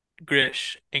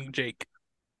 Grish and Jake.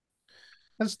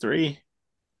 that's three.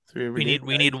 Three every day.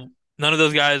 We need none of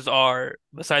those guys are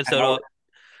besides Soto. Out.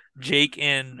 Jake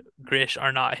and Grish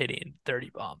are not hitting 30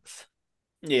 bombs.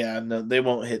 Yeah, no, they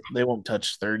won't hit. They won't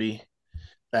touch 30.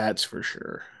 That's for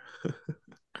sure.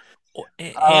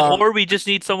 Um, Or we just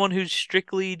need someone who's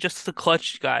strictly just the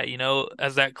clutch guy,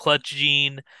 as that clutch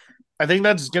gene, I think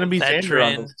that's going to be Xander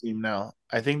on veteran. this team now.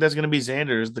 I think that's going to be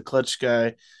Xander, the clutch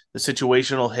guy, the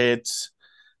situational hits,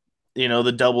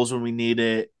 the doubles when we need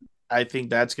it. I think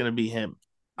that's going to be him.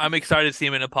 I'm excited to see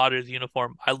him in a Padres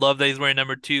uniform. I love that he's wearing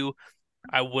number 2.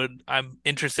 I'm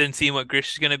interested in seeing what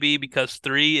Grish is going to be because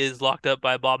 3 is locked up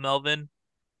by Bob Melvin.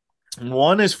 And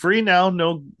one is free now.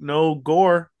 No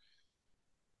Gore.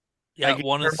 I Yeah, can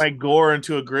one turn is my Gore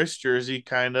into a Grist jersey,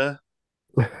 kind of.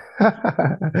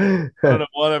 I don't know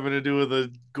what I'm going to do with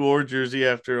a Gore jersey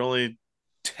after only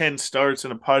 10 starts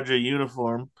in a Padre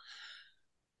uniform.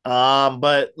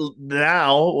 But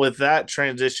now with that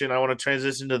transition, I want to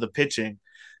transition to the pitching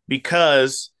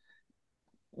because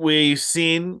we've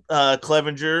seen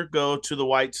Clevenger go to the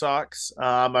White Sox.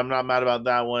 I'm not mad about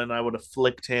that one. I would have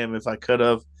flicked him if I could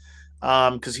have,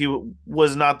 because he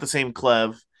was not the same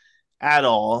Clev at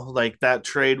all. Like that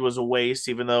trade was a waste,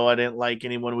 even though I didn't like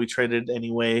anyone we traded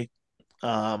anyway.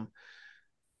 Um,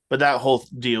 but that whole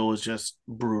deal was just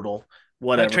brutal. that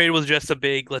Whatever. trade was just a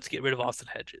big let's get rid of Austin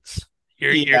Hedges.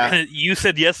 Yeah, You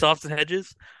said yes to Austin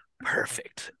Hedges.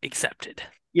 Perfect. Accepted.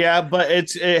 Yeah, but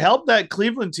it helped that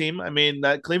Cleveland team. I mean,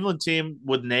 that Cleveland team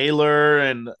with Naylor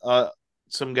and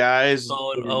some guys.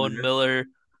 Owen Miller.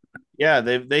 Yeah,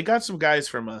 they got some guys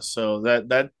from us. So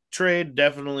that trade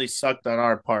definitely sucked on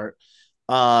our part.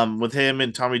 With him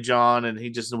and Tommy John, and he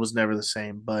just was never the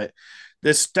same. But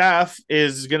this staff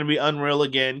is going to be unreal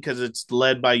again because it's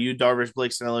led by you, Darvish,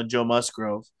 Blake Snell, and Joe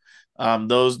Musgrove.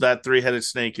 That three-headed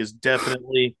snake is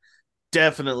definitely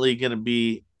going to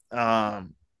be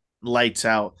lights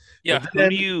out. Yeah, But who do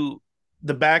then you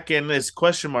the back end is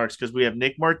question marks because we have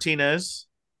Nick Martinez,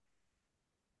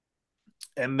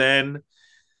 and then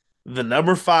the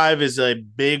number five is a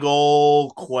big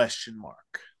old question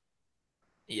mark.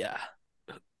 yeah.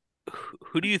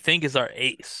 Who do you think is our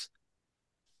ace?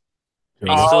 Are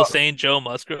you Joe. still Uh, saying Joe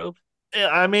Musgrove?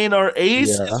 I mean, our ace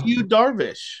is Yeah. you,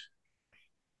 Darvish.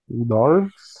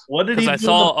 Darks. What did Because he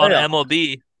do in the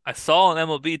playoffs? I saw on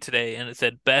MLB today, and it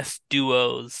said best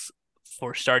duos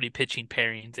for starting pitching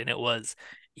pairings, and it was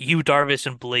you, Darvish,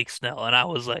 and Blake Snell, and I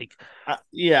was like,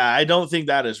 Yeah, I don't think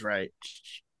that is right.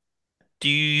 do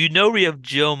you know we have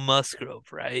Joe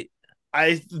Musgrove, right?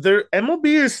 Their MLB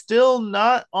is still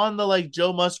not on the like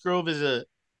Joe Musgrove is a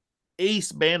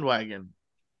ace bandwagon.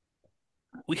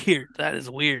 Weird. That is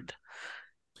weird.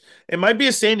 It might be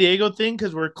a San Diego thing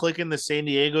because we're clicking the San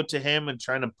Diego to him and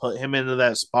trying to put him into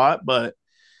that spot, but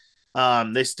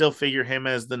they still figure him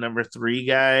as the number three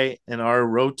guy in our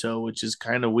roto, which is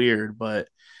kind of weird. But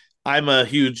I'm a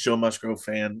huge Joe Musgrove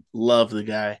fan. Love the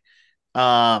guy.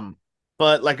 Um,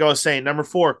 but like I was saying, number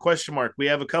four, question mark. We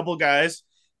have a couple guys.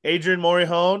 Adrian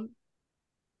Morihone,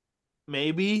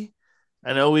 maybe.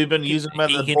 I know we've been using him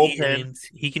as He a can eat bullpen. innings.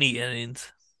 He can eat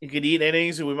innings. He could eat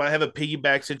innings. We might have a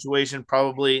piggyback situation,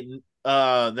 probably.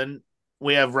 Then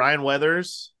we have Ryan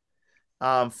Weathers,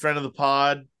 friend of the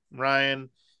pod, Ryan.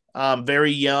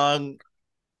 Very young,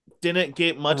 didn't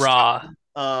get much Raw.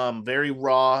 time. Very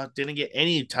raw, didn't get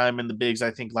any time in the bigs,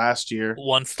 I think, last year.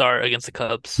 One start against the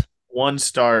Cubs. One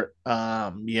start.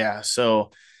 Yeah,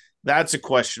 so that's a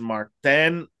question mark.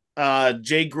 Then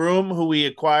Jay Groom, who we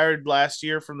acquired last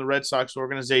year from the Red Sox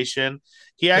organization,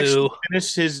 he actually Who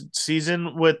finished his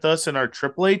season with us in our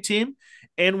AAA team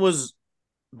and was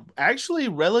actually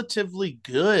relatively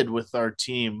good with our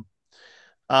team.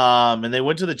 And they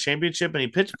went to the championship and he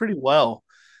pitched pretty well.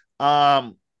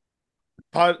 Um,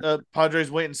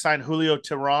 Padres went and signed Julio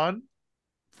Teheran,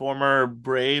 former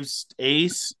Braves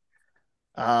ace.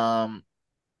 Um,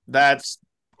 that's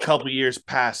a couple years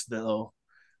past though.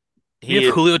 we have He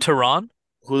Julio Teheran,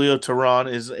 Julio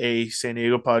Teheran is a San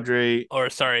Diego Padre. or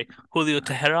sorry, Julio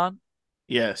Teheran.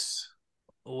 Yes,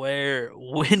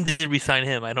 When did we sign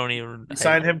him? I don't even. we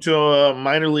signed him to a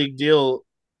minor league deal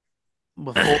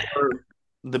before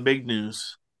the big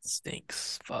news.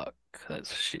 Stinks. Fuck.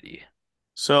 That's shitty.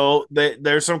 So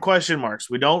there's some question marks.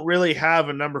 We don't really have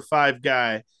a number five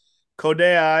guy.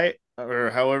 Kodai, or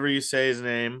however you say his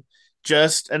name,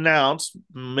 just announced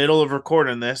middle of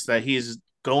recording this that he's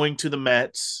going to the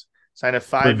Mets. Signed a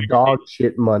For 5 year, dog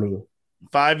shit money.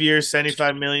 5 years,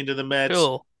 75 million to the Mets.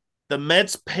 Chill. The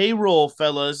Mets payroll,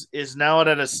 fellas, is now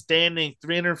at a standing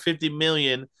 350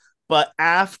 million, but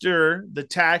after the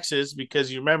taxes,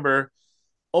 because you remember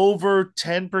over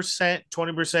 10%,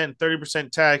 20%,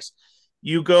 30% tax,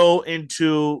 you go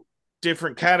into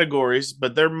different categories,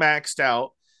 but they're maxed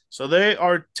out. So they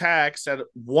are taxed at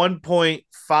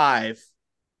 1.5.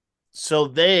 So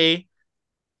they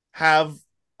have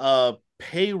a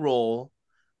payroll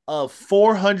of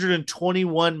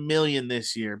 421 million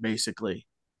this year, basically.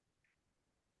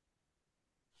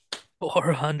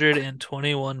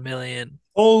 421 million.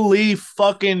 Holy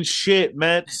fucking shit,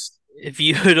 Mets. If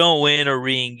you don't win a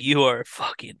ring, you are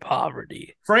fucking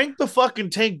poverty. Frank the fucking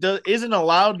Tank isn't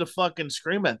allowed to fucking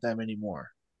scream at them anymore.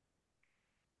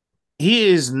 He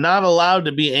is not allowed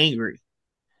to be angry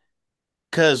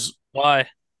because Why?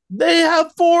 they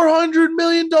have $400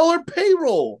 million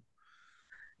payroll.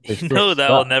 They You still know that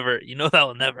will suck. never. You know that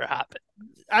will never happen.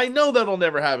 I know that'll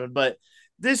never happen, but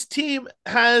this team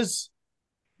has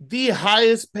the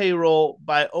highest payroll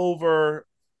by over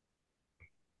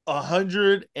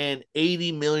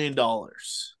 $180 million.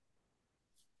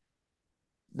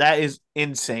 That is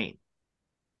insane.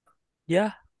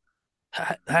 Yeah,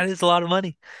 that is a lot of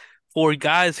money for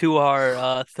guys who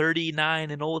are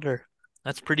 39 and older.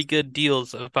 That's pretty good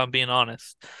deals, if I'm being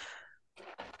honest.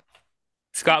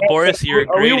 Scott Boris, you're a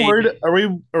Are we great worried? agent.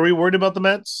 Are we worried about the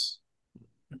Mets?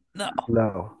 No,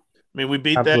 No, I mean, we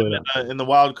beat them absolutely not. in the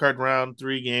wild card round,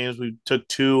 3 games. We took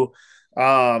two.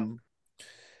 Um,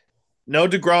 no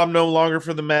DeGrom no longer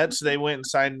for the Mets. They went and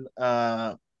signed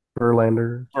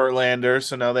Verlander. Verlander,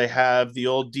 so now they have the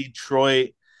old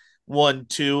Detroit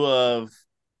 1-2 of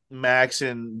Max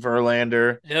and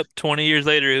Verlander. Yep, 20 years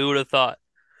later, who would have thought?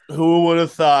 Who would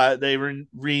have thought they were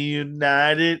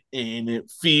reunited and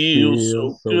it feels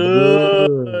so Feels so good?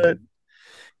 good.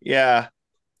 Yeah.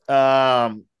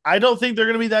 I don't think they're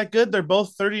going to be that good. They're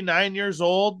both 39 years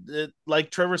old.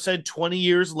 Like Trevor said, 20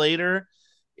 years later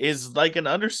is like an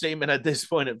understatement at this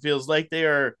point. It feels like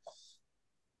they're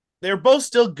both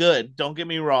still good. Don't get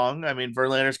me wrong. I mean,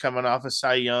 Verlander's coming off a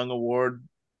Cy Young award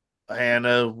and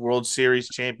a World Series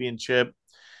championship.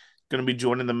 Going to be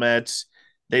joining the Mets.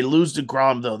 They lose to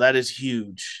Grom though. That is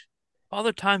huge.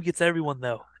 Father Time gets everyone,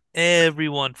 though.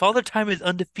 Everyone. Father Time is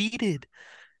undefeated.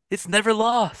 It's never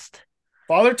lost.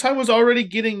 Father Time was already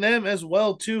getting them as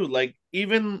well too. Like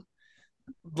even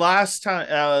last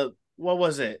time, what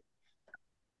was it?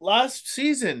 Last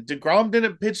season, DeGrom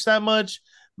didn't pitch that much.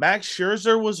 Max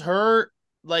Scherzer was hurt.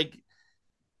 Like,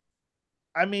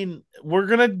 I mean, we're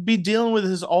gonna be dealing with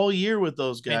this all year with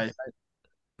those I mean, guys.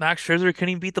 Max Scherzer couldn't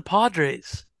even beat the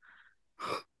Padres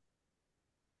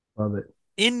Love it.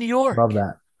 in New Love York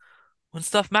that. when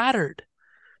stuff mattered.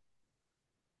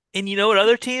 And you know what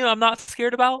other team I'm not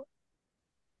scared about?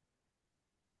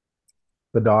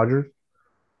 The Dodgers.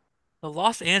 The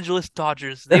Los Angeles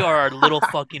Dodgers. They are our little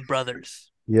fucking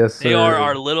brothers. Yes, They are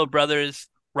our sir. little brothers,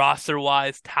 roster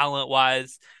wise, talent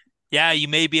wise. Yeah, you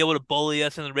may be able to bully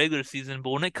us in the regular season, but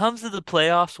when it comes to the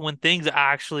playoffs, when things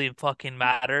actually fucking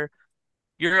matter,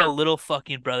 you're a little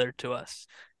fucking brother to us.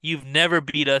 You've never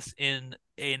beat us in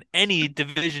any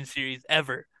division series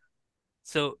ever.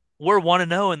 So we're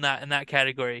 1-0 in that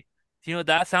category. Do you know what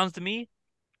that sounds to me?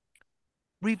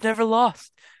 We've never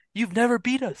lost. You've never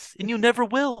beat us, and you never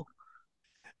will.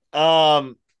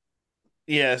 Um,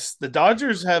 yes, the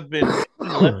Dodgers have been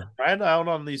left right out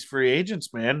on these free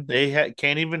agents, man. They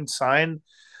can't even sign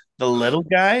the little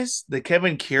guys, the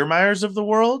Kevin Kiermeyers of the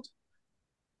world.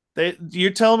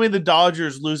 You're telling me the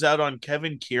Dodgers lose out on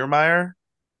Kevin Kiermeyer?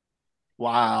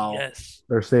 Wow. Yes.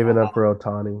 They're saving up for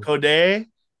Otani. Code? For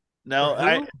No,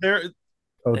 who? Otani.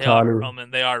 They are Roman.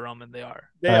 They are Roman. They are.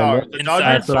 they I are know. the Inside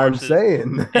Dodgers. That's what I'm sources.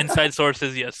 saying. Inside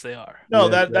sources, yes, they are. No,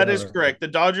 Yes, that they that is are. correct. The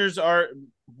Dodgers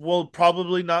will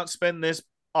probably not spend this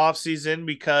offseason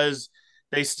because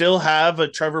they still have a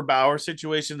Trevor Bauer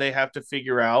situation they have to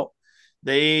figure out.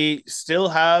 They still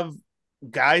have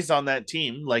guys on that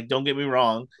team. Like, don't get me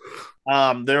wrong.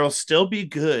 They'll still be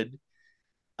good.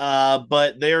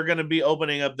 But they are going to be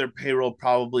opening up their payroll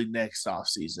probably next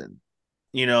offseason.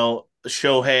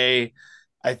 Shohei,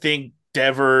 I think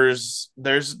Devers,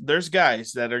 there's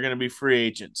guys that are going to be free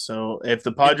agents. So if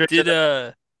the Did Padres did are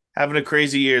uh having a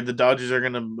crazy year, the Dodgers are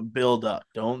going to build up.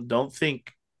 Don't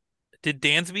think did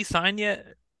Dansby sign yet?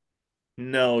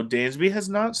 no. Dansby has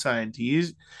not signed.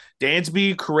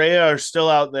 Dansby, Correa are still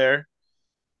out there.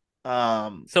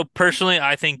 Um, So personally,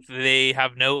 I think they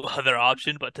have no other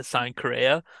option but to sign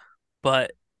Correa.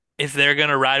 But if they're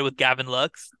gonna ride with Gavin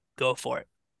Lux, go for it.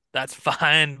 That's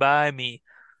fine by me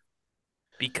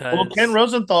well, Ken because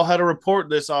Rosenthal had a report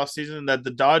this offseason that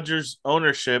the Dodgers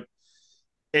ownership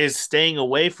is staying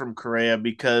away from Correa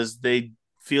because they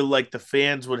feel like the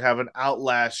fans would have an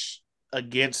outlash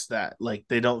against that. Like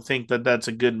they don't think that that's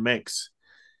a good mix.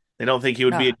 They don't think he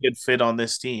would be yeah, a good fit on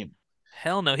this team.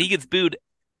 hell no, he gets booed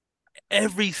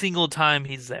every single time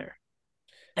he's there.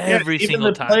 Yeah, Every even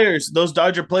single the time. players, those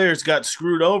Dodger players got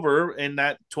screwed over in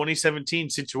that 2017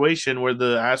 situation where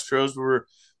the Astros were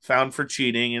found for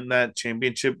cheating in that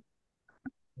championship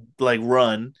like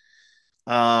run.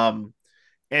 Um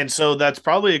and so that's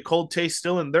probably a cold taste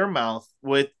still in their mouth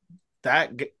with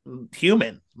that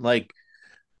human. Like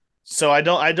so I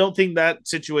don't think that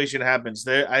situation happens.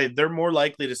 They're more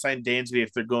likely to sign Dansby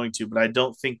if they're going to, but I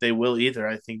don't think they will either.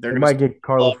 I think they're They going to might get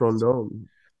love. Carlos Rondon.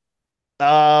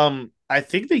 I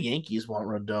think the Yankees want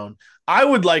Rondon. I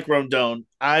would like Rondon.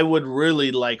 I would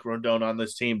really like Rondon on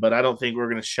this team, but I don't think we're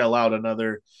going to shell out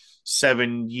another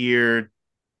 7 year,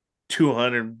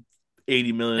 $280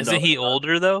 million. Isn't he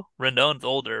older though? Rendon's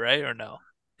older, right? Or no?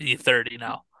 He's 30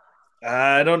 now.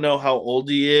 I don't know how old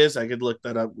he is. I could look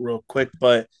that up real quick,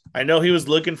 but I know he was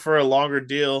looking for a longer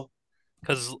deal.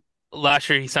 Because last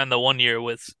year he signed the 1 year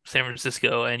with San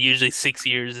Francisco, and usually 6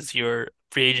 years is your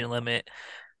free agent limit.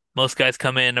 Most guys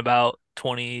come in about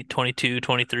 20, 22,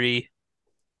 23.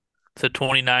 So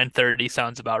 29, 30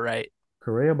 sounds about right.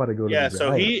 Correa about to go to the Yeah,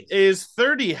 so he Giants. is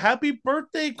 30. Happy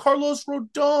birthday, Carlos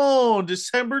Rodon,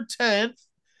 December 10th.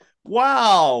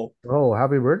 Wow. Oh,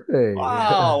 happy birthday.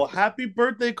 Wow. Happy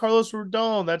birthday, Carlos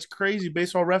Rodon. That's crazy.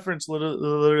 Baseball Reference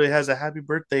literally has a happy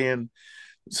birthday and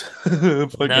Another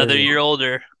fucking year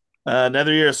older.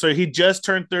 another year. So he just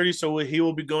turned 30, so he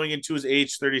will be going into his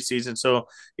age 30 season. So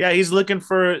yeah, he's looking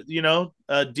for,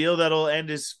 a deal that'll end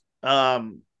his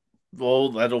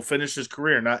well, that'll finish his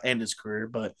career, not end his career,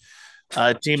 but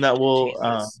a team that will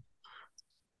Jesus.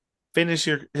 finish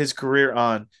his career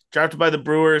on. Drafted by the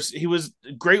Brewers. He was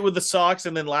great with the Sox,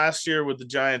 and then last year with the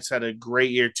Giants had a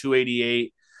great year,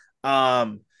 288.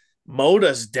 Mowed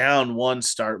us down one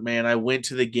start, man. I went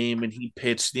to the game and he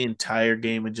pitched the entire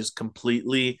game and just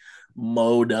completely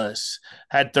mowed us.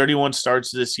 Had 31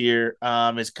 starts this year.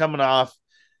 Is coming off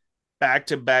back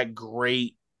to back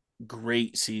great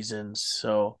seasons.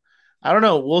 So I don't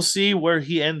know. We'll see where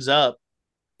he ends up.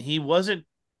 He wasn't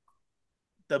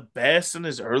the best in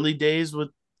his early days with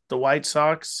the White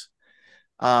Sox.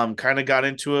 Kind of got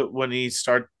into it when he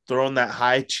started throwing that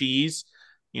high cheese.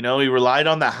 You know, he relied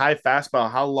on that high fastball.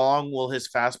 How long will his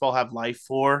fastball have life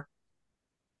for?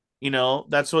 You know,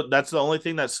 that's the only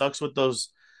thing that sucks with the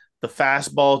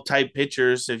fastball type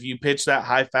pitchers. If you pitch that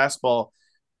high fastball,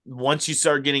 once you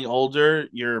start getting older,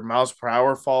 your miles per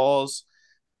hour falls.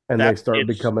 And That they start pitch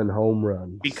becoming home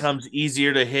runs. becomes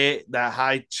easier to hit. That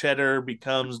high cheddar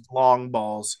becomes long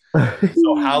balls.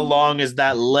 So how long is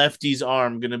that lefty's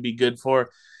arm going to be good for?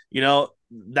 You know,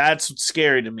 that's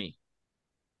scary to me.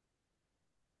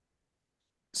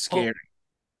 Oh, Scary.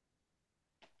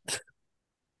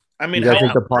 I mean, You guys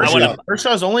think the Padres?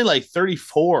 Kershaw's only like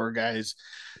 34, guys.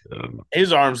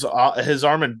 His arm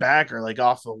and back are like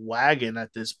off the wagon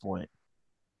at this point.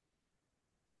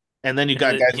 And then you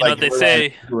got guys you know like what they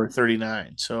say. who are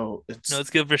 39. So You know,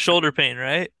 it's good for shoulder pain,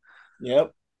 right?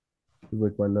 yep. You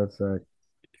lick my nutsack.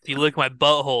 If you lick my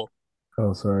butthole,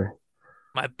 Oh, sorry.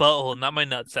 not my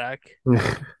nutsack.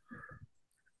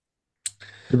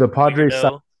 Do the Padres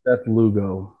sign Weirdo. Seth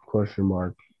Lugo? Question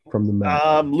mark from the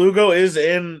Mets. Lugo is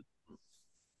in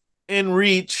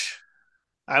reach.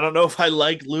 I don't know if I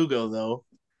like Lugo though.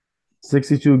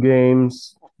 62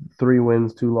 games, 3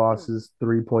 wins, 2 losses,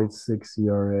 3.6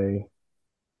 ERA,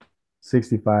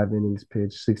 65 innings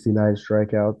pitched, 69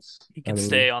 strikeouts. He can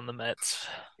stay on the Mets.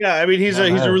 Yeah, I mean he's Not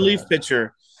a mad at relief that.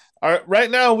 pitcher. Right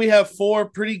now we have four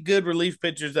pretty good relief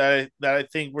pitchers that I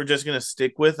think we're just gonna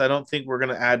stick with. I don't think we're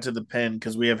gonna add to the pen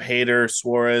because we have Hader,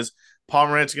 Suarez,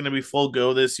 Pomerantz gonna be full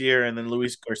go this year, and then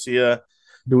Luis Garcia.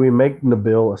 Do we make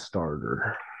Nabil a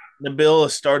starter? Nabil a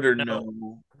starter? No.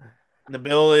 No.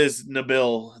 Nabil is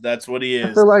Nabil. That's what he I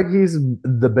is. feel like he's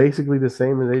basically the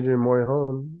same as Adrian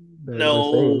Morejon. They're the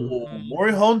same No,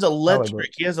 Morihone's caliber. electric.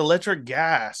 He has electric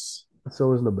gas.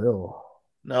 So is Nabil.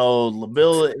 No,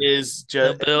 Nabil is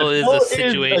just Nabil is a Nabil is a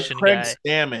situation Craig guy.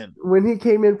 Stammen. When he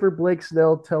came in for Blake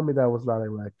Snell, tell me that was not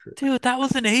electric. Dude, that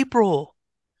was in April.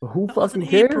 Who That was in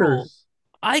fucking April. cares?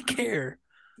 I care.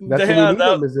 That's when Yeah, we need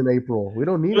him is in April. We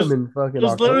don't need him in it fucking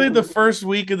was literally October. the first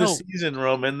week of the No. season,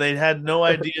 Roman. They had no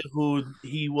idea who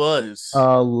he was.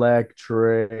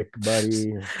 Electric,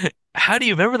 buddy. How do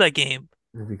you remember that game?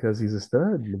 Because he's a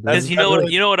stud. Because you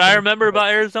know what I remember about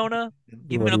Arizona?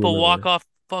 Giving What do up you a remember? walk-off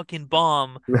fucking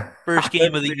bomb first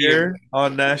game of the year.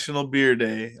 on National Beer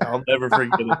Day. I'll never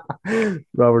forget it.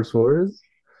 Robert Suarez.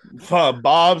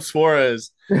 Bob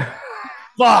Suarez.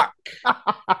 Fuck.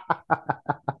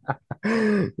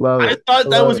 Love I it. thought that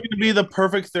Love was it. going to be the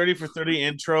perfect 30 for 30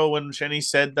 intro when Shenny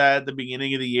said that at the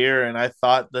beginning of the year, and I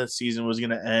thought the season was going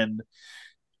to end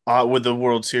with the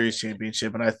World Series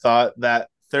championship, and I thought that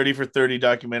 30 for 30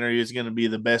 documentary is going to be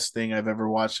the best thing I've ever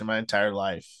watched in my entire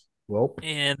life. Well,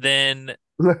 And then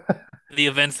the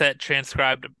events that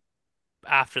transcribed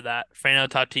after that. Fernando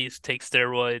Tatis takes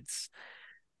steroids,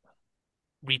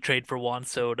 retrade for Juan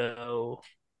Soto.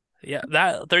 Yeah,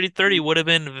 that 30-30 would have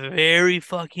been very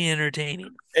fucking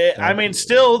entertaining. I mean,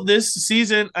 still this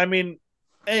season, I mean,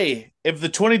 hey, if the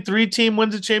 23 team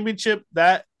wins a championship,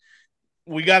 that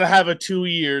we got to have a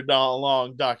 2-year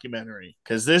long documentary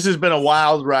because this has been a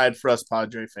wild ride for us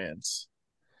Padre fans.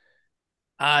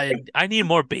 I need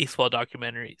more baseball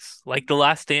documentaries. Like The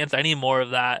Last Dance, I need more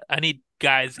of that. I need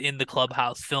guys in the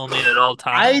clubhouse filming at all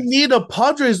I times. need a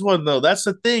Padres one though. That's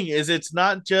the thing is it's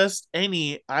not just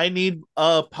any. I need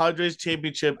a Padres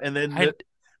championship and then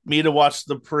me to watch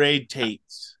the parade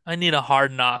tapes. I need a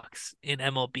Hard Knocks in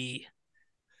MLB.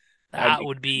 That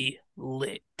would be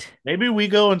lit. Maybe we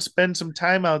go and spend some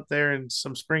time out there in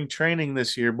some spring training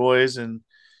this year, boys, and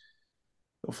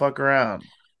go fuck around.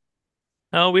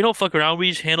 No, we don't fuck around.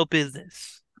 We just handle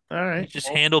business. All right. We just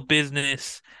handle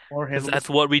business because that's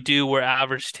what we do. We're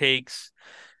average takes,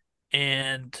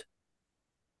 and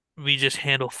we just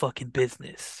handle fucking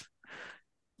business.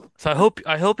 So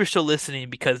I hope you're still listening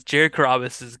because Jared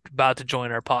Carabas is about to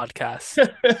join our podcast.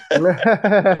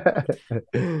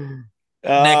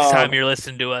 Next time you're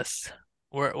listening to us,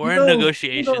 we're in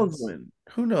negotiations.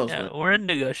 Who knows Yeah, when? we're in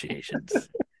negotiations.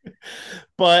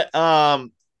 But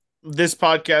this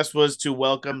podcast was to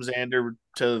welcome Xander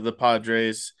to the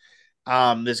Padres.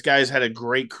 This guy's had a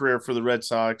great career for the Red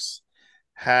Sox,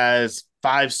 has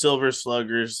 5 Silver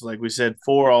Sluggers, like we said,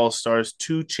 4 All-Stars,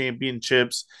 2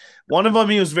 championships. One of them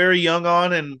he was very young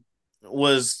on and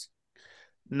was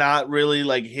not really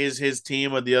like his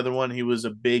team, but the other one he was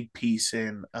a big piece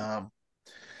in.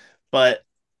 But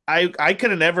I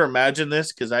could have never imagined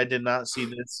this because I did not see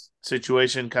this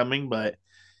situation coming. But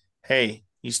hey,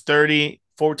 he's 30,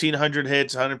 1,400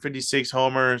 hits, 156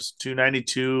 homers,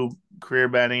 292 career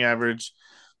batting average,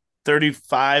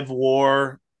 35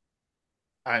 WAR.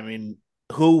 I mean,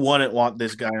 who wouldn't want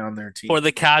this guy on their team? For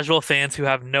the casual fans who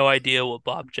have no idea what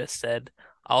Bob just said,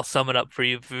 I'll sum it up for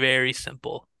you very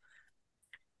simple.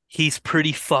 He's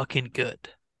pretty fucking good.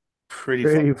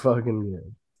 Pretty fucking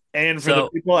good. And for the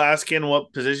people asking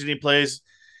what position he plays,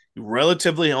 he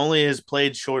relatively only has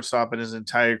played shortstop in his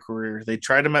entire career. They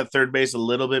tried him at third base a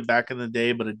little bit back in the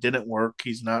day, but it didn't work.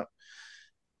 He's not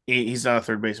a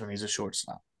third baseman. He's a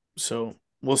shortstop. So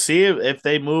we'll see if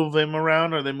they move him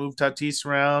around or they move Tatis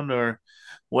around or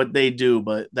what they do.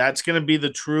 But that's going to be the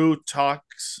true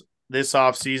talks this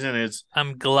offseason.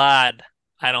 I'm glad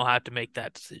I don't have to make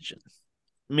that decision.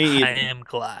 Me either. I am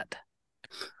glad.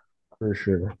 For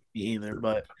sure. Me either.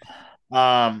 But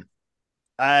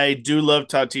I do love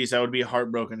Tatis. I would be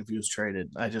heartbroken if he was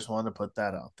traded. I just wanted to put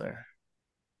that out there.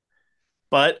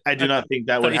 But I do not think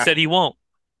that would happen. He said he won't.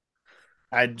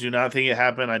 I do not think it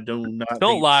happened. I do not.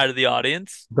 Don't lie to the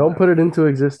audience. Don't put it into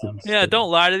existence. Yeah, don't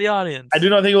lie to the audience. I do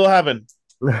not think it will happen.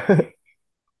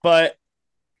 But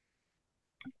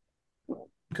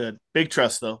good. Big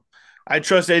trust, though. I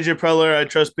trust AJ Preller. I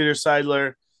trust Peter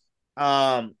Seidler.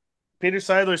 Peter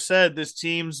Seidler said this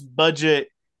team's budget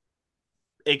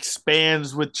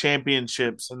expands with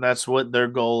championships, and that's what their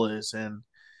goal is. And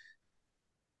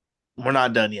we're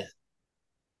not done yet.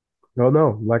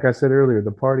 No. Like I said earlier,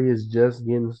 the party is just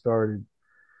getting started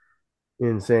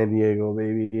in San Diego,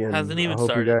 baby. And hasn't even I hope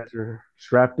started. you guys are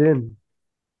strapped in.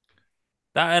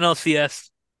 That NLCS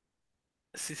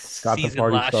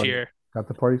season last year got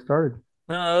the party started.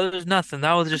 No, there's nothing.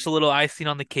 That was just a little icing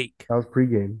on the cake. That was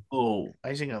pregame. Oh,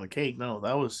 icing on the cake? No,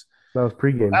 that was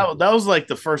pregame. That was like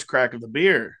the first crack of the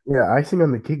beer. Yeah, icing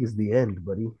on the cake is the end,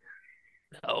 buddy.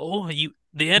 No,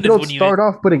 the end you is don't when start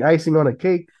off putting icing on a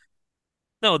cake.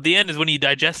 No, the end is when you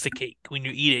digest the cake. When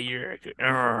you eat it, you're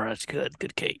that's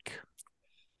good cake.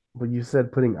 But you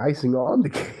said putting icing on the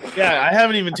cake. Yeah, I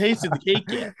haven't even tasted the cake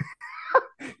yet.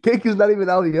 Cake is not even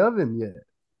out of the oven yet.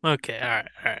 Okay, all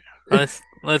right.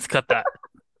 Let's cut that.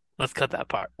 Let's cut that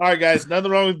part. All right, guys.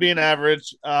 Nothing wrong with being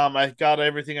average. I got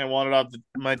everything I wanted off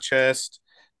my chest.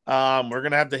 We're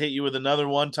gonna have to hit you with another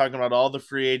one talking about all the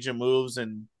free agent moves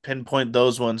and pinpoint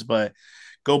those ones. But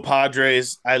go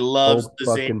Padres! I love the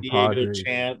San Diego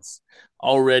chants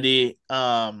already.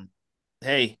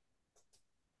 Hey,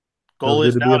 goal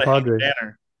is now to hang the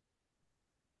banner.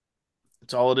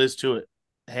 That's all it is to it.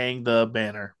 Hang the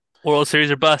banner. World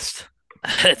Series or bust.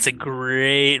 It's a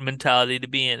great mentality to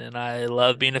be in, and I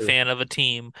love being a fan of a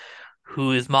team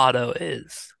whose motto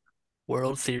is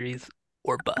World Series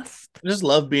or bust. I just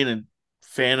love being a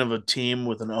fan of a team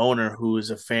with an owner who is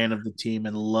a fan of the team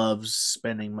and loves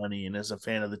spending money and is a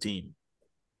fan of the team.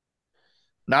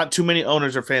 Not too many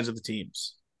owners are fans of the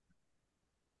teams.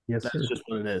 Yes, that's just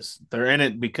what it is. They're in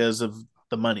it because of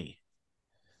the money.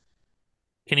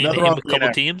 Can you name a couple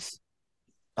teams?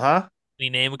 Huh? Can you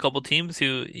name a couple teams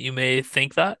who you may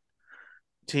think that?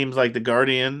 Teams like the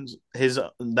Guardians.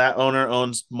 That owner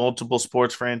owns multiple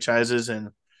sports franchises and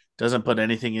doesn't put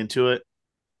anything into it.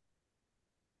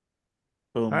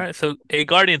 Boom. All right, so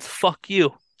Guardians, fuck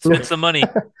you. Spend some money.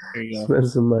 There you go. Spend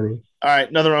some money. All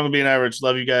right, nothing wrong with being average.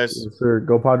 Love you guys. Yes, sir.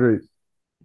 Go Padres.